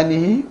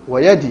lisanihi wa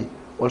yadi.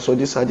 Also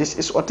this hadith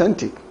is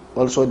authentic.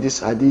 Also this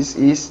hadith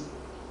is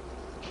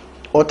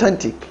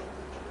authentic.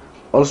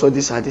 Also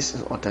this hadith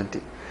is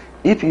authentic.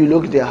 If you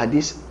look the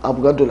hadith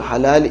abgadul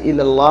halal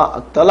ilallah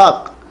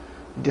at-talaq,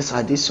 this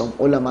hadith some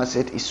ulama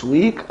said is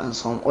weak and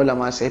some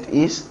ulama said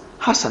is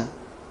hasan.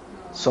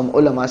 Some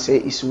ulama say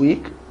is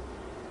weak.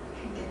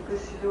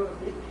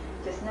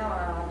 Just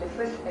now, the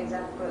first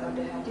example of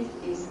the hadith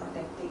is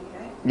authentic,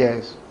 right?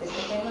 Yes. The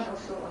second one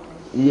also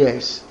authentic.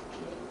 Yes.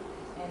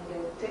 Okay. And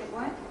the third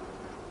one?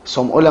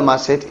 Some ulama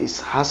said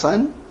is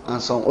hasan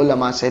and some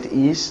ulama said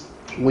is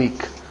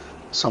weak.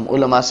 Some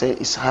ulama say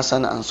is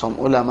hasan and some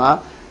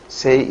ulama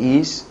say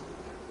is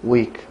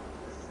weak.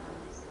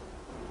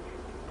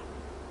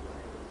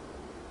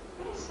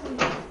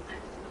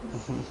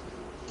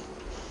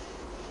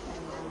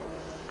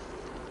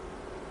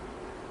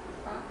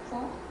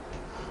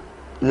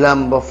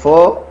 Number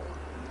 4,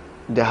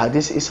 the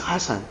hadith is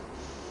hasan.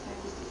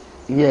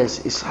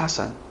 Yes, it's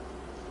hasan.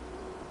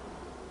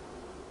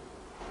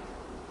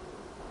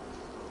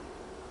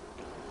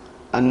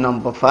 And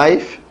number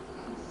five,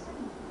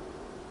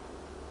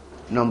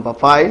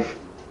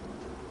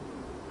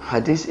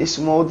 hadith is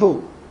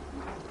mawdu.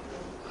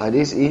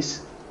 Hadith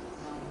is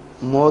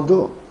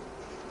mawdu.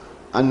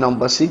 And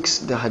number six,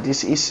 the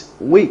hadith is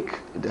weak.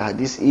 The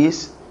hadith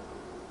is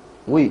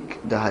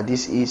weak. The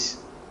hadith is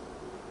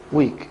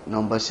weak.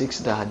 Number six,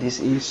 the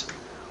hadith is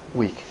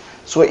weak.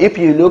 So if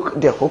you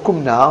look, the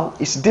hukum now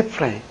is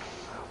different.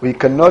 We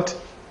cannot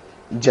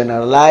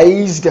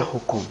generalize the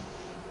hukum.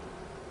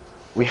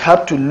 We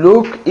have to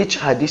look each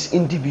hadith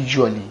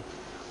individually.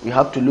 We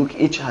have to look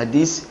each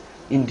hadith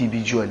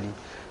individually.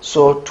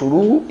 So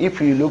true, if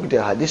you look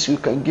the hadith, we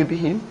can give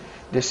him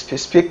the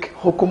specific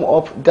hukum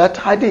of that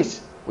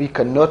hadith. We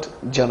cannot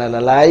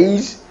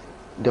generalize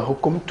the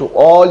hukum to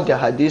all the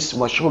hadith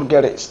mashhur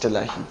ghayr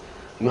istilahi.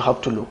 You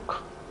have to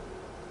look.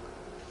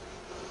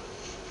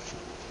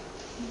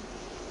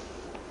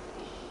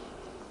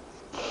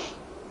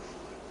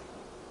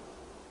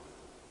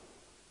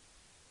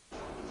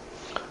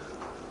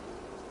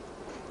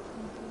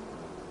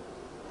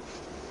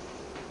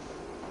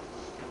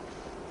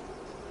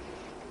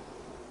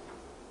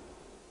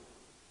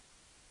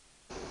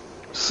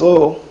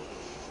 So,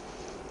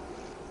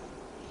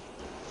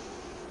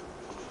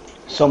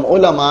 some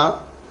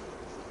ulama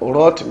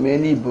wrote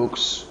many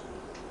books.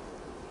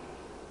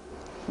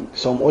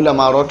 Some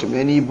ulama wrote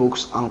many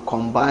books and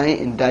combined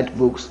in that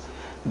books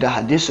the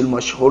hadith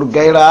al-mashhur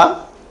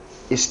ghayra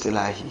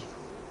istilahi.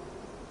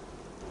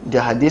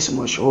 The hadith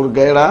mashhur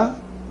ghayra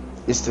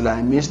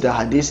istilahi means the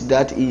hadith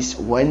that is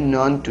well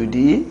known to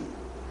the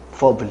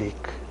public,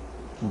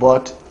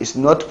 but it's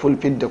not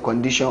fulfilled the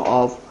condition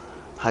of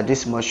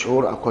hadith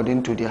mashhur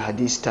according to the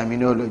hadith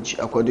terminology.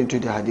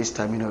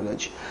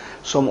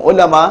 Some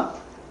ulama,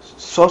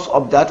 source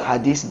of that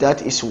hadith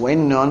that is well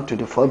known to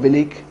the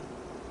public,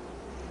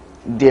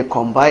 they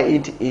combine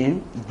it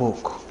in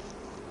book.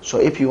 So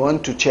if you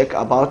want to check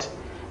about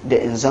the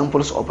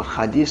examples of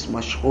hadith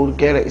mashhur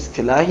ghayr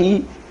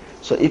istilahi,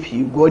 so if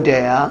you go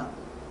there,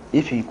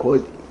 if you go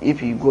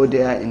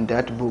there in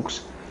that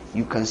books,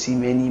 you can see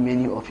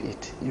many of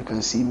it. You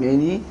can see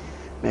many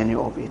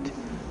of it.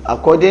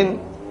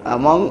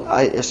 Among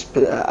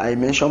I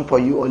mentioned for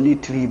you only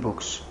three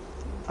books.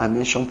 One,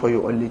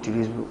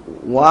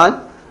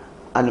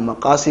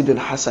 al-maqasid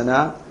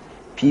al-hasana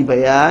fi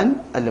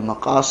bayan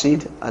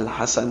al-maqasid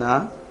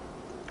al-hasana.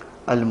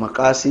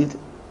 Al-maqasid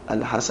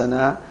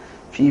al-hasana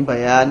fi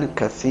bayan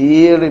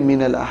kathir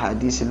min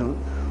al-ahadith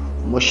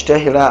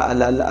al-mushtahira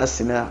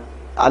al-alsina.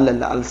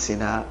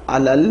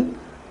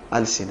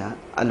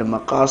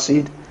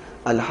 Al-maqasid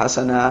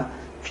al-hasana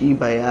fi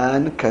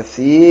bayan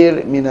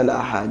kathir min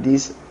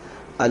al-ahadith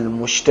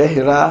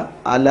المشتهرة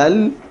على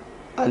الألسنة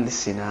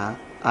المقاصد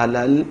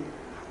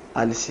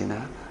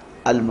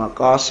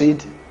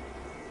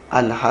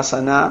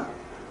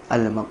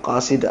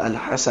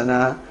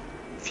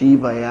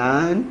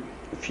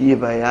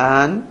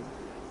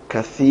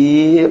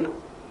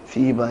الحسنة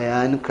في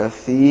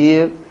بيان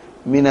كثير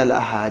من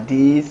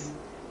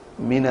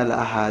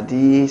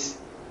الأحاديث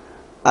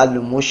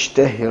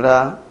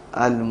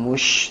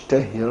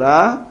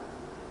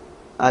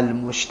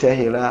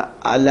المشتهرة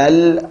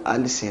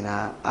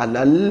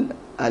على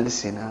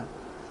الألسنة.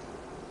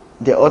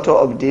 The author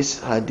of this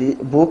hadith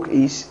book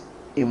is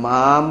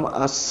Imam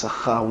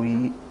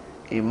as-Sakhawi.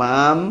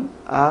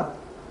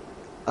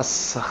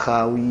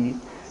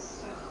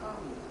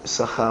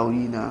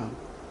 Sakhawi.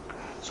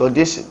 So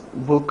this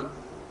book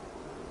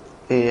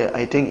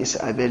I think is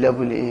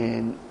available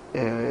in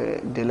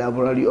the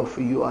library of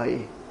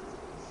UIA.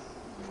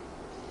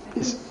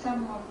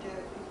 Some of the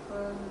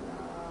people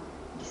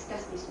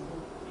discuss this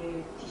book, they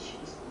teach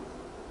this book.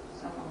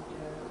 Some of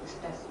the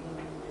ustaz in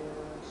the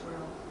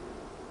surah.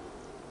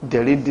 They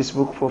read this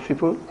book for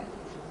people?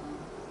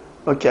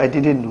 Okay, I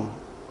didn't know.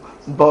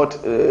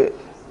 But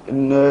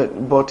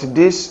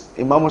this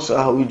Imam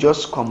Sahawi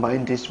just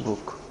combined this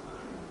book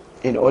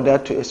in order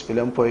to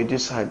explain for you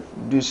this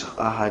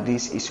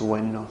hadith is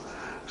well known.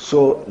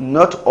 So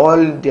not all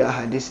the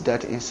hadith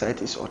that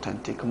inside is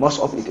authentic. Most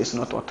of it is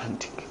not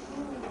authentic.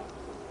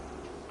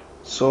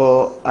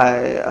 So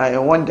I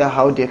wonder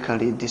how they can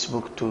read this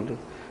book too.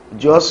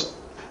 Just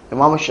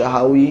Imam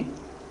Sahawi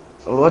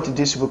wrote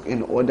this book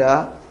in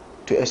order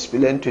to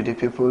explain to the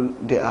people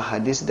the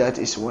hadith that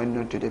is well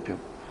known to the people,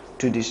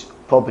 to this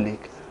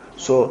public.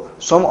 So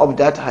some of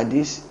that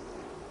hadith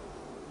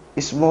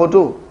is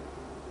mawdu,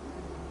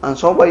 and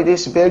some of it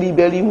is very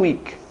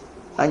weak,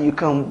 and you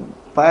can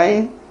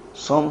find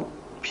some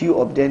few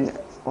of them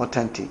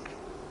authentic.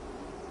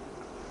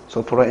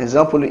 So for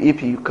example,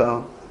 if you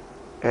can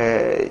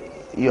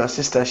your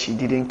sister, she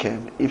didn't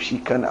come, if she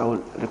can, I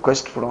will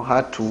request from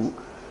her to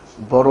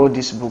borrow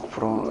this book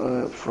from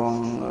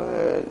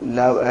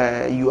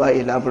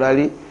UIA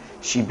library.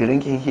 She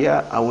bring in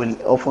here. I will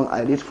often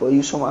read for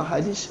you some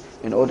hadith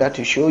in order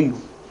to show you.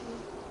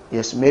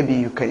 Yes, maybe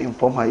you can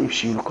inform her if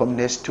she will come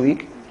next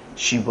week.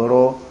 She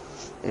borrow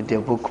the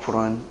book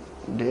from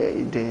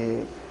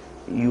the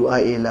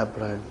UIA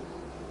library.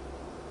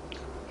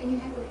 And you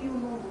have a few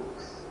more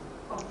books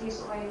of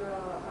this oil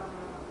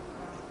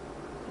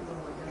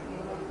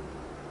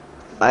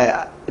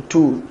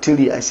Two,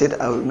 three. I said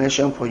I will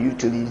mention for you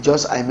three.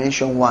 Just I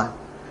mentioned one.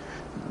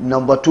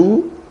 Number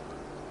two,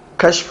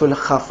 kashful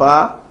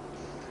khafa.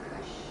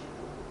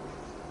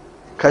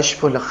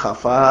 Kashful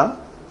khafa.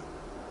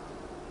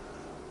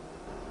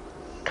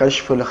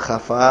 Kashful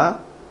khafa.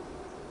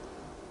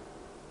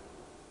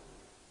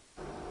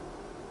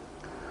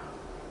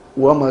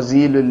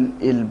 ومزيل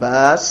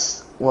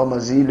الإلباس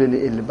ومزيل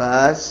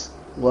الإلباس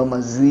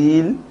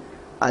ومزيل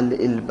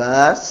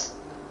الإلباس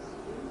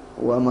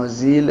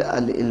ومزيل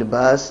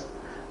الإلباس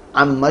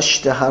عما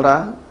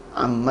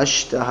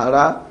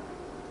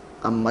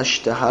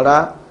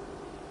اشتهر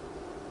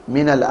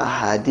من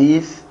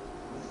الأحاديث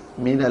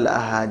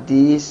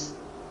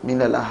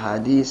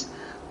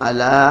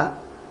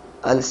على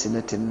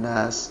ألسنة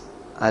الناس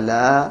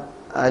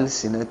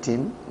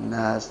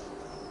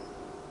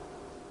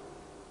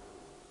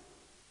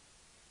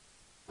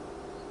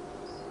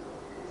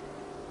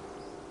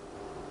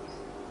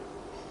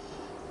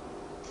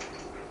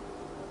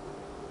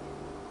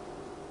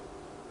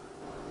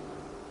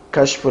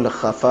كشف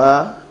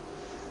الخفاء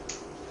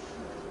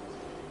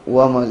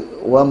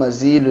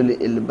ومزيل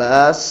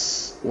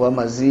الإلباس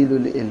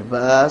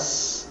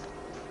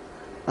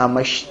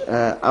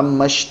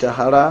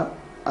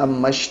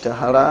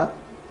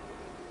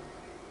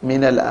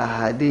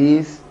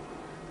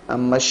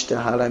أما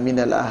اشتهر من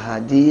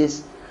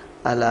الأحاديث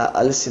على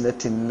ألسنة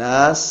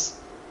الناس.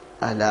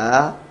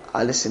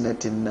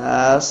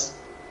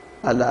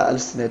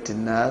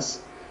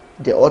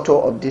 The author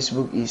of this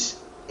book is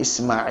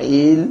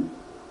Ismail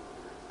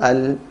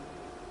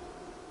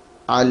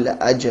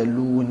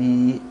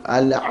al-Ajaluni.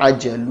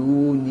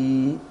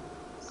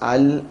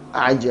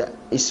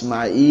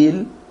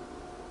 Ismail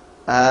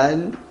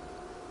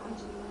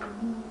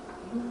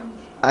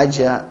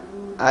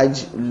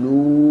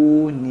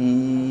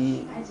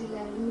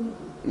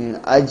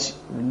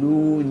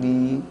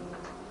Ajluni.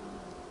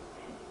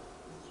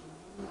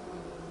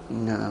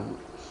 Naam.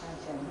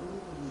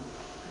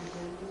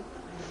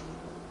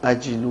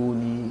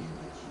 Ajluni.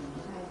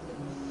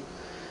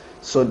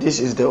 So this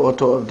is the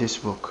author of this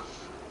book.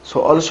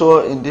 So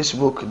also in this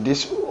book,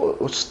 this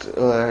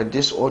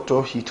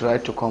author, he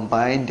tried to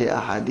combine the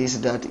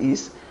ahadith that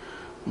is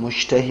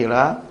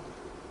mushtahira,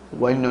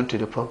 well known to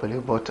the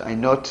public, but I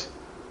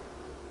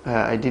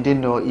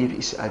didn't know if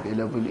it's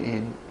available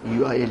in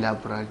UAE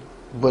library.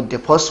 But the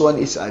first one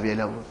is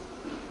available.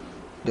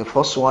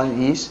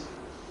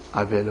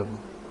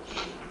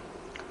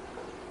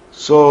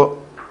 So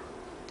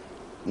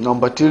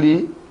number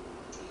three,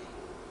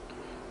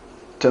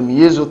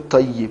 تمييز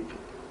الطيب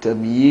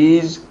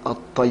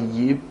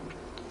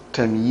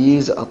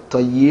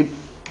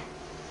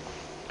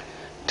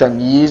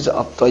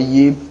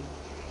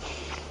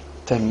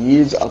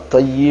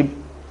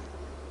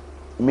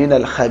من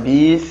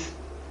الخبيث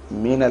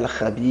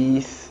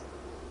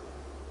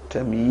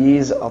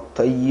تمييز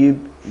الطيب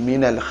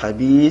من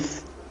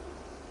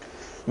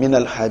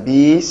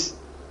الخبيث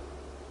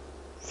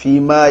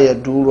فيما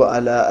يدور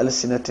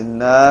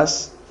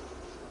على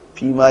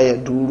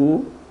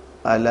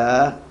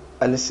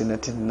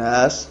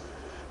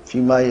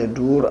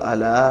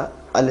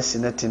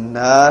ألسنة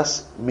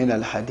الناس من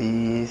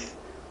الحديث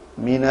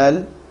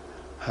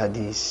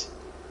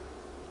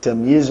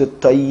تمييز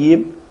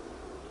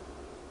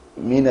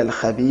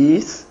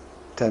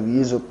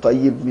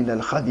الطيب من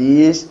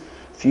الخبيث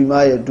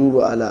فيما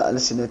يدور على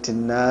ألسنة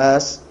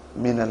الناس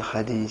من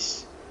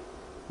الحديث.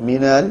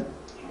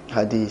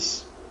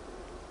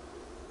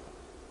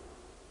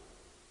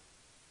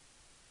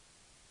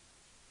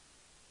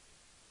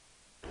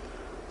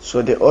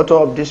 So the author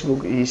of this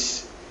book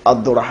is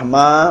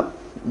Abdurrahman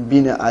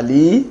bin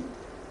Ali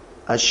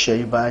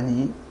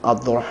al-Shaybani.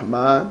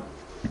 Abdurrahman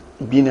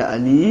bin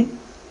Ali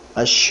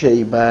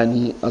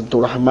al-Shaybani.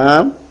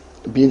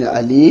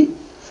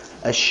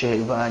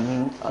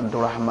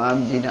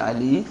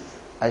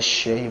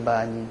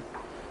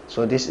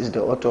 So this is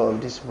the author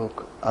of this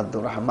book,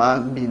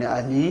 Abdurrahman bin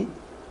Ali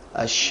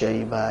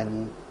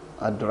al-Shaybani.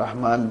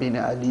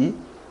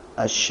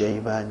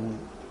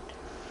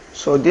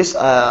 So these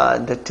are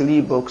the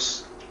three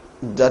books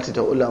that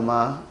the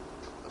ulama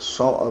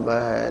saw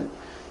about.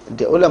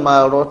 The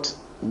ulama wrote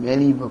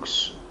many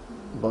books,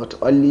 but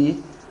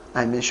only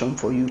I mentioned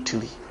for you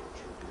three.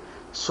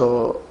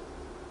 So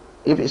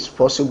if it's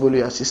possible,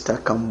 your sister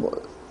can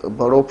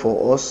borrow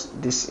for us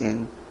this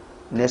in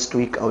next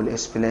week. I will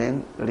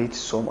explain, read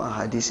some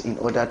hadith in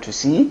order to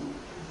see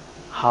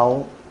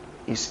how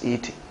is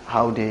it,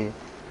 how the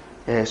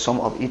some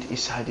of it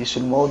is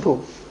hadithul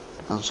mawdu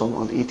and some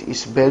of it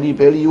is very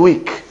very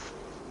weak.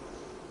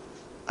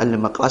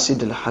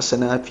 المقاصد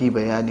الحسنة في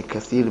بيان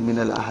كثير من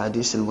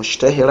الأحاديث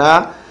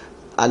المشتهرة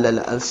على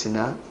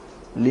الألسنة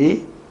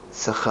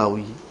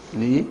لسخاوي. In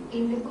the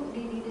book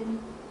they didn't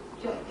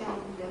jot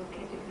down the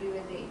category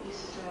whether it is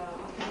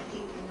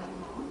authentic or not.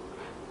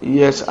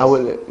 Yes, I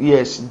will.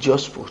 Yes,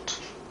 just put,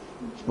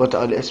 but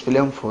I'll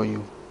explain for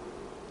you.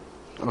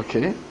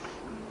 Okay. What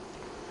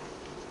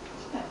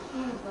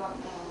about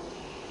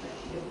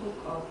the book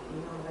of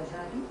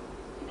Ghazali?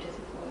 Does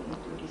it fall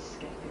into this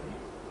category?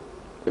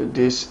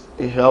 this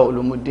Ihya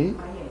Ulumuddin.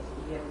 Yes,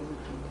 yeah,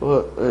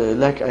 Well,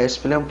 like I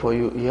explained for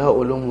you, Ihya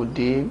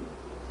Ulumuddin,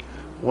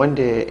 when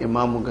the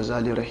Imam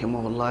Ghazali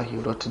rahimahullah, he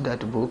wrote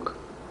that book,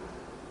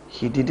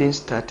 he didn't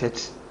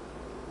started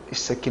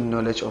seeking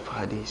knowledge of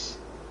hadith.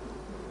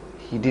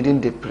 He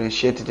didn't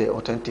differentiate the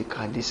authentic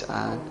hadith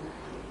and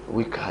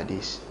weak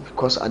hadith,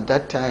 because at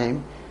that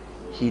time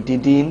he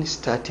didn't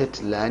started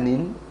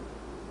learning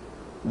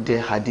the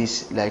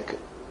hadith like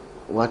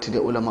what the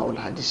ulama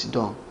al-hadith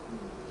done.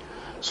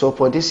 So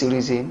for this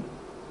reason,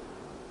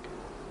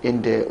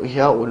 in the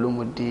Ihya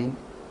Ulumuddin,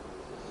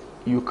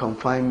 you can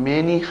find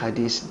many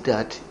hadiths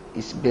that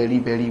is very,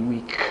 very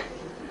weak.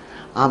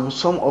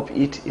 Some of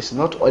it is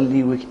not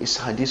only weak, it's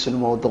hadith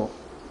al-mawdu',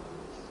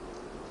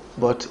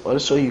 but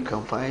also you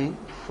can find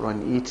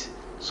from it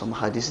some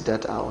hadiths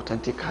that are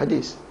authentic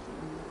hadiths.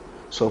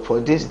 So for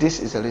this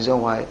is the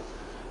reason why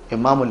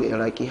Imam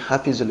al-Iraqi,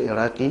 Hafiz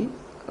al-Iraqi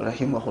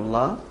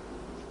rahimahullah,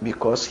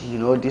 because he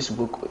know this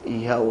book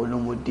Ihya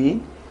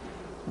Ulumuddin,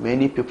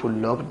 many people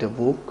love the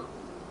book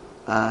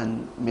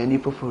and many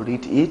people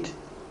read it,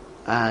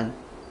 and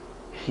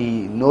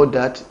he know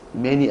that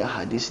many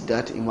hadiths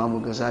that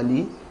Imam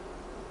Ghazali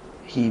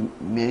he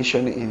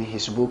mentioned in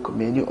his book,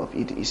 many of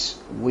it is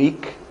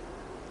weak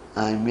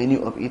and many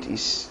of it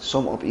is,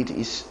 some of it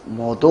is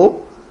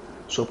mawdu'.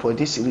 So for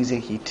this reason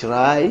he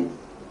try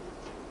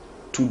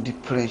to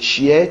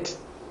differentiate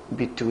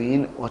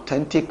between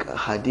authentic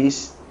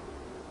hadith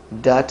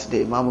that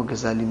the Imam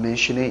Ghazali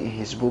mentioned in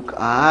his book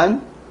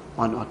and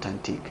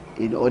unauthentic,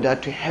 in order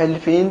to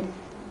help in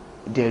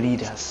the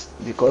readers,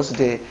 because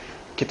the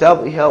Kitab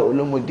Ihya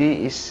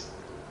Ulumuddin is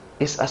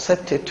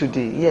accepted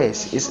today.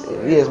 Yes, it's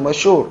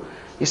mashhur.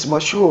 It's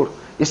mashhur.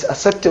 It's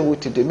acceptable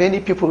today.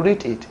 Many people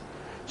read it.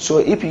 So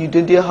if you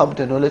didn't have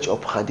the knowledge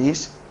of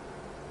hadith,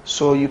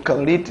 so you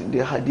can read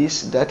the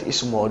hadith that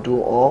is mawdu'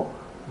 or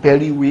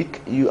very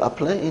weak, you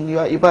apply in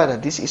your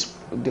ibadah. This is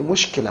the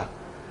mushkila.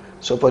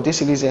 So for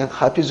this reason,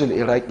 Hafiz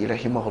al-Iraqi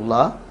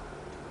rahimahullah,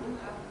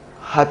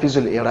 Hafiz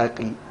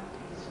al-Iraqi,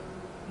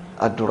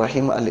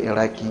 Abdurrahim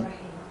al-Iraqi,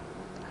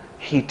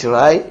 he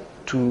tried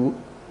to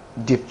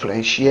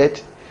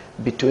differentiate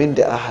between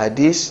the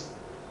ahadith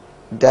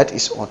that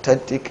is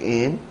authentic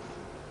in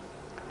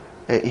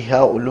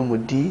Ihya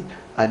Ulumuddin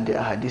and the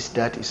ahadith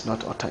that is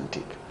not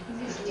authentic.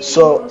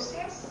 So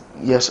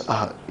yes,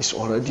 it's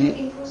already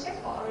in process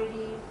or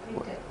already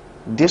printed?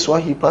 This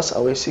one he passed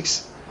away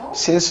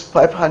since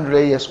 500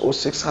 years or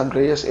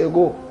 600 years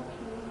ago.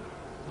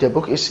 The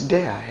book is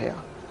there here.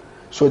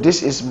 So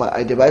this is my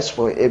advice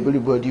for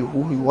everybody who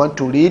want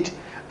to read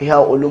Ihya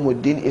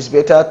Ulumuddin. It's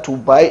better to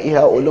buy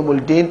Ihya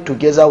Ulumuddin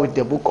together with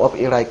the book of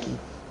Iraqi.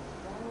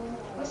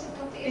 What's the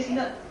topic? It's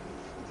not.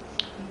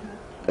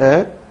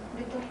 The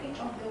topic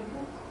of the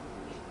book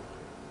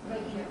by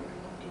Ihya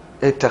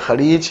Ulumuddin.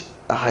 Takhrij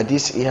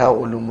Ahadith Ihya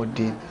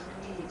Ulumuddin.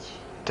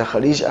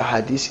 Takhrij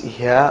Ahadith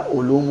Ihya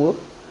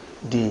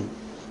Ulumuddin.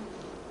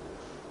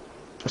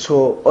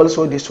 So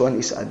also this one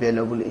is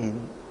available in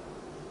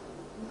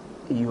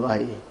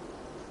UIA.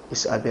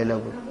 It's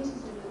available.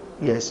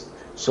 Yes.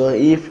 So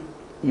if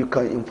you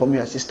can inform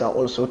your sister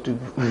also to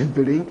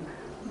bring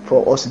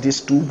for us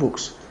these two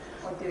books.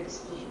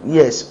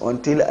 Yes,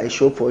 until I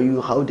show for you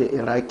how the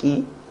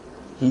Iraqi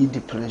he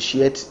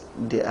differentiates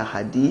the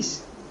ahadith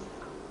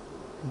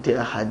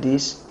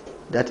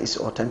that is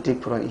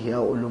authentic from Ihya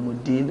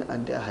Ulumuddin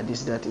and the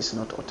ahadith that is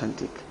not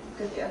authentic.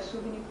 Because there are so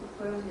many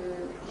people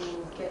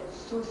who get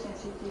so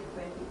sensitive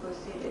when people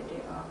say that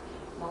there are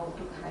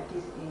mawdu'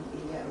 hadith in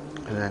Ihya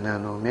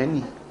Ulumuddin. No,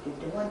 many. They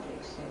don't want to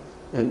accept.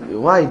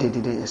 Why they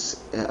didn't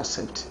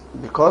accept?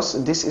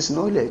 Because this is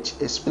knowledge.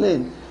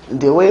 Explain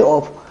the way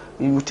of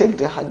you take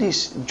the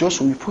hadith,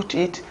 just we put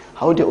it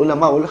how the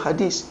ulama ul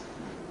hadith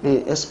they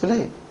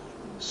explain.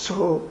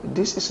 So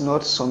this is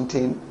not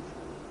something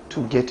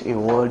to get a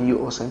worry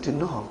or something.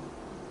 No,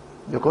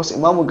 because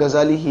Imam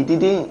Ghazali he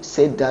didn't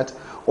say that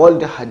all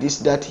the hadith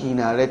that he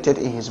narrated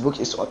in his book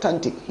is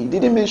authentic. He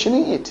didn't mention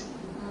it.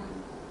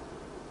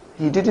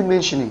 He didn't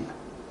mention it.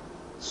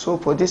 So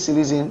for this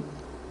reason,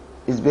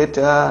 it's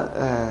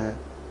better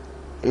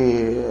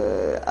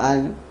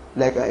and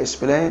like I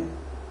explained,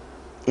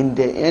 in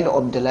the end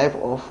of the life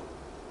of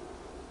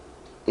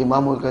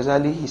Imam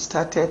Ghazali, he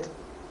started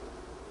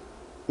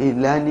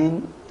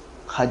learning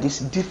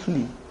hadith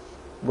deeply,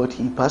 but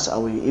he passed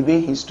away.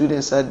 Even his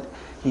students said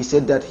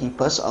that he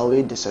passed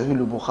away the Sahih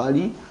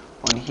al-Bukhari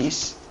on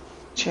his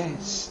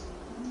chest.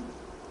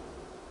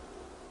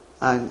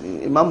 And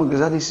Imam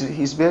Ghazali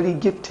he's very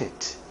gifted.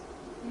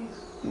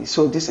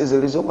 So this is the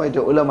reason why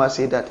the ulama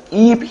say that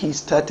if he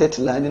started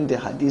learning the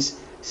hadith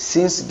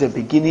since the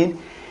beginning,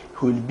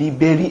 he will be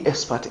very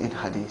expert in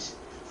hadith.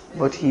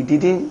 But he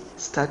didn't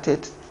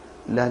started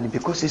learning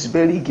because he's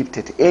very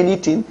gifted.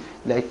 Anything,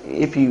 like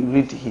if you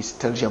read his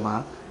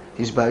tarjama,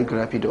 his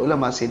biography, the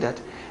ulama say that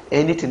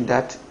anything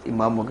that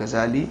Imam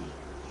Ghazali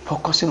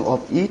focusing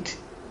on it,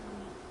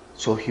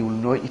 so he will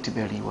know it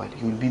very well.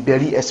 He will be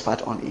very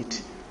expert on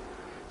it.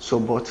 So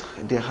but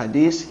the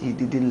hadith, he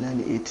didn't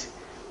learn it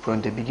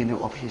from the beginning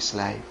of his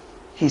life.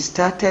 He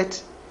started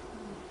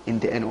in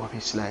the end of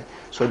his life.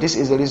 So this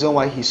is the reason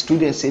why his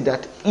students say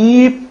that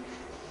if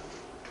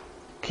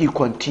he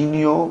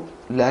continue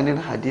learning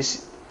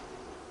hadith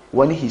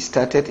when he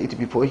started it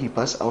before he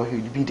passed away, he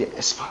would be the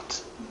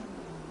expert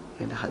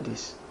in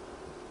hadith.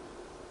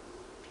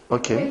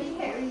 Okay. But he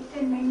had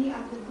written many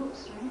other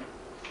books, right?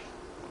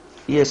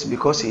 Yes,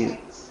 because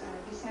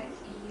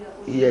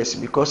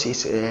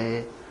he's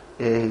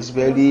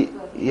very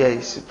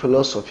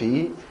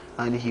philosophy,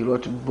 and he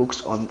wrote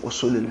books on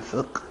usul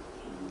al-fiqh,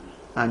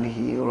 and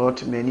he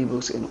wrote many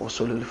books in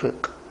usul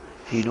al-fiqh.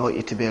 He know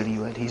it very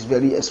well. He's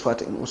very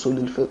expert in usul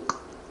al-fiqh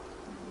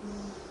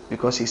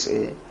because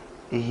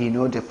he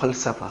know the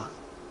falsafa.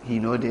 He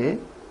know the.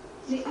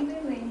 Even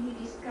when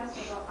he discussed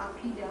about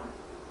aqidah,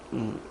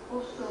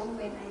 also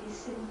when I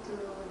listen to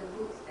the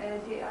books,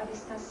 they are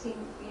discussing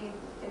in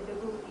the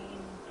book in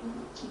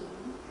Turkey.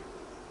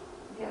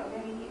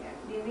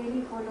 They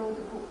really follow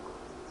the book,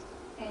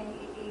 and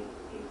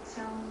it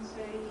sounds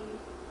very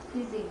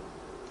pleasing.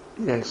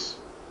 Yes.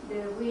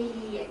 The way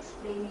he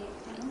explained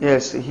it.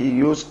 Yes, he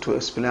used to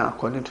explain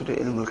according to the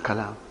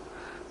ilmu-kalam,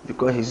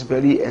 because he's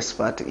very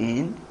expert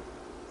in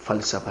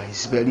falsafa.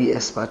 He's very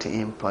expert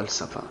in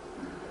falsafa.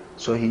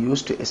 So he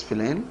used to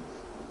explain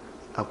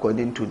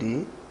according to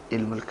the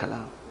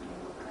ilmu-kalam.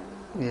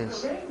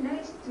 Yes. So very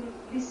nice to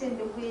listen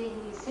the way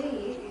he say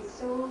it. It's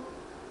so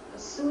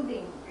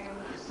soothing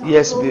and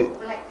yes, so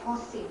like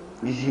forcing.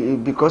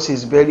 Because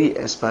he's very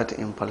expert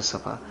in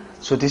falsafa.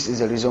 So this is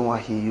the reason why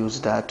he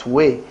used that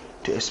way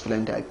to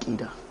explain the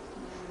aqidah.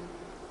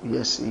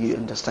 Yes, you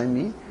understand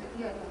me?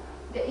 Yeah.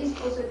 There is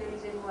also the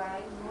reason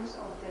why most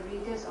of the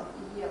readers of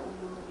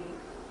Ulum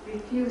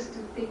refuse to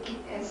take it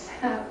as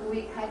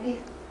weak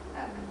hadith.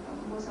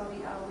 Most of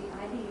it are weak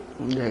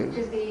hadith. Yeah.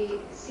 Because they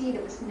see the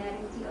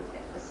personality of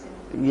that person.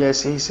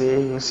 Yes, he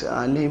says he's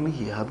alim,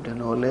 he have the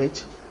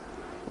knowledge,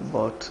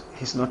 but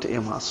he's not a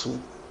masum.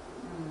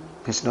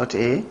 He's not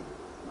a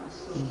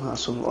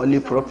masum. Only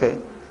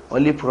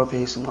prophet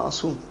is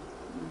masum.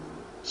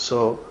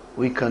 So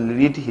we can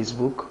read his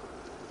book.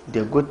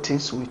 The good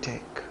things we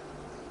take.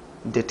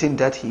 The thing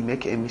that he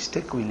make a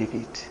mistake, we leave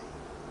it.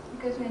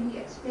 Because when he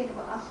explained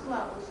about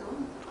akhlaq also,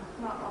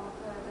 akhlaq of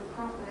the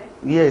prophet.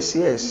 Yes.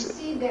 You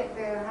see that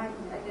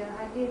the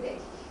hadith that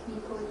he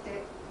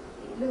quoted,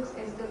 it looks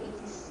as though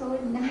it is so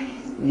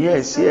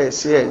nice. Yes.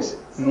 So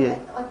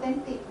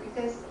authentic,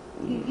 because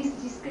his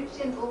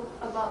description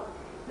about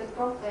the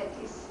prophet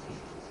is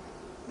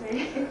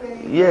very,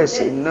 very.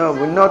 Yes, no,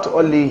 but not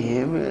only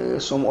him.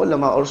 Some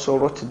ulama also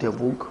wrote the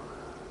book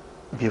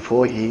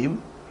before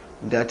him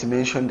that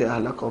mentioned the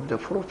halak of the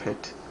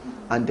prophet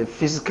and the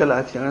physical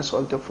appearance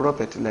of the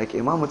prophet, like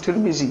Imam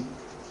Tirmizi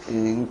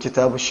in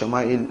Kitab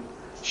Shama'il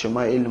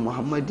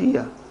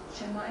Muhammadiyah.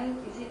 Shama'il,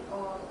 is it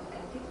all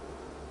authentic?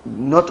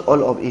 Not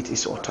all of it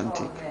is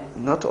authentic.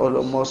 Not all,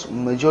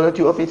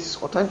 majority of it is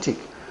authentic.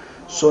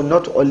 So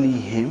not only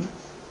him,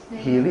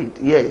 he read.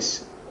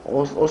 Yes,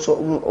 also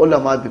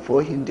ulama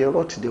before him, they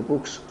wrote the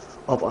books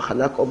of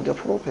halak of the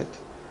prophet.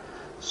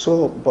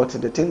 So, but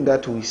the thing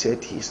that we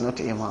said, he is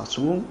not a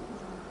masum.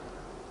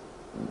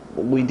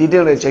 We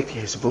didn't reject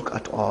his book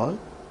at all.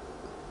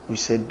 We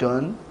said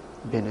don't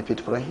benefit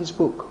from his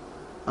book,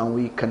 and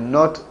we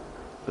cannot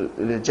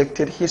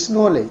rejected his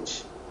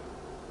knowledge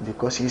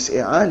because he's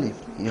a alim.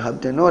 You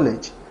have the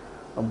knowledge,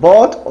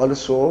 but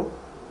also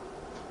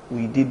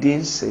we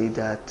didn't say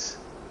that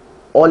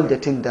all the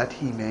thing that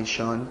he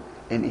mentioned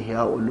in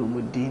Ihya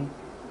Ulumuddin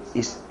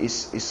is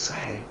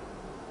sahih.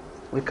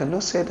 We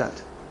cannot say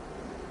that.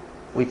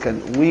 We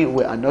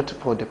are not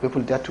for the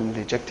people that we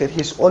rejected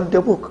his all the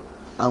book,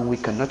 and we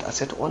cannot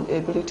accept all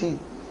everything.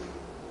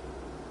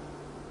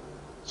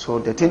 So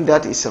the thing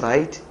that is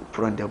right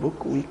from the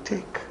book we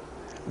take.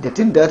 The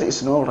thing that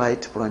is not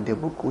right from the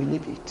book we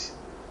leave it,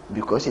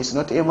 because it's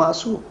not a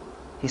masu,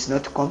 it's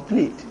not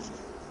complete.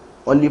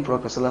 Only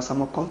Prophet Sallallahu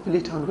Alaihi Wasallam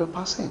complete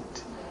 100%.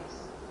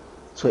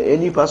 So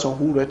any person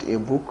who read a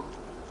book,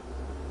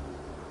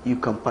 you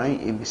can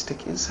find a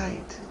mistake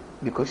inside,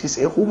 because he's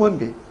a human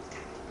being.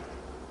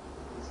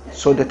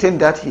 So the thing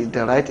that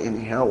the right in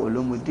Ihya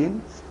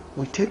Ulumuddin,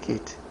 we take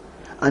it,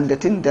 and the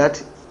thing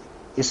that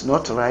is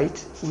not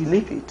right, we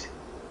leave it.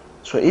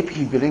 So if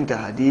he bring the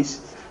hadith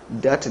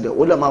that the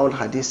ulama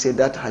al-hadith say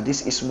that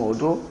hadith is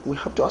mawdu, we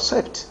have to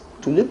accept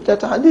to leave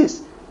that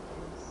hadith,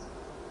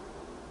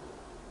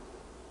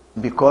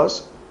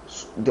 because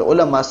the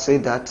ulama say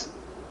that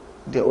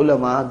the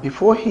ulama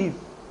before him.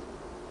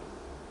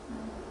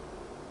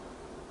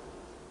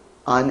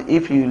 And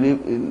if you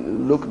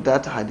look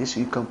that hadith,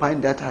 you can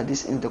find that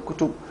hadith in the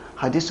kutub,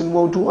 hadith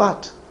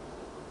al-mawdu'at.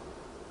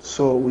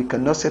 So we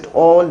cannot say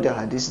all the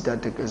hadiths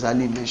that the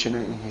Ghazali mentioned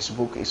in his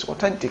book is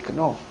authentic,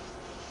 no.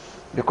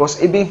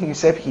 Because even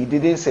himself, he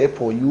didn't say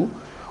for you,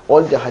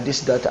 all the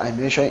hadiths that I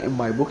mentioned in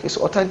my book is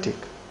authentic.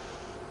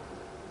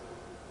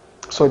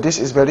 So this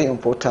is very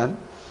important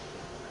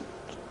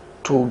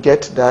to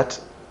get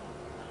that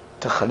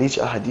Takhalij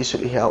Ahadith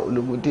al-Ihya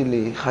Ulumuddin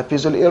li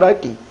Hafiz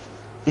al-Iraqi.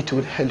 It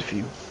will help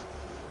you.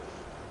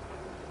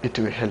 It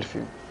will help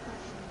you.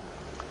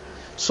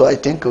 So I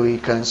think we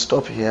can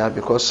stop here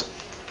because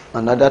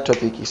Another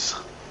topic is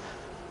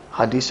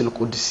Hadith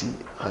al-Qudsi.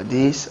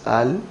 Hadith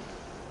al-Qudsi.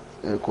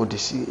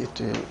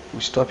 We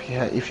stop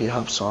here if you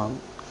have some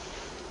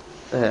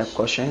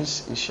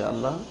questions,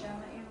 inshallah.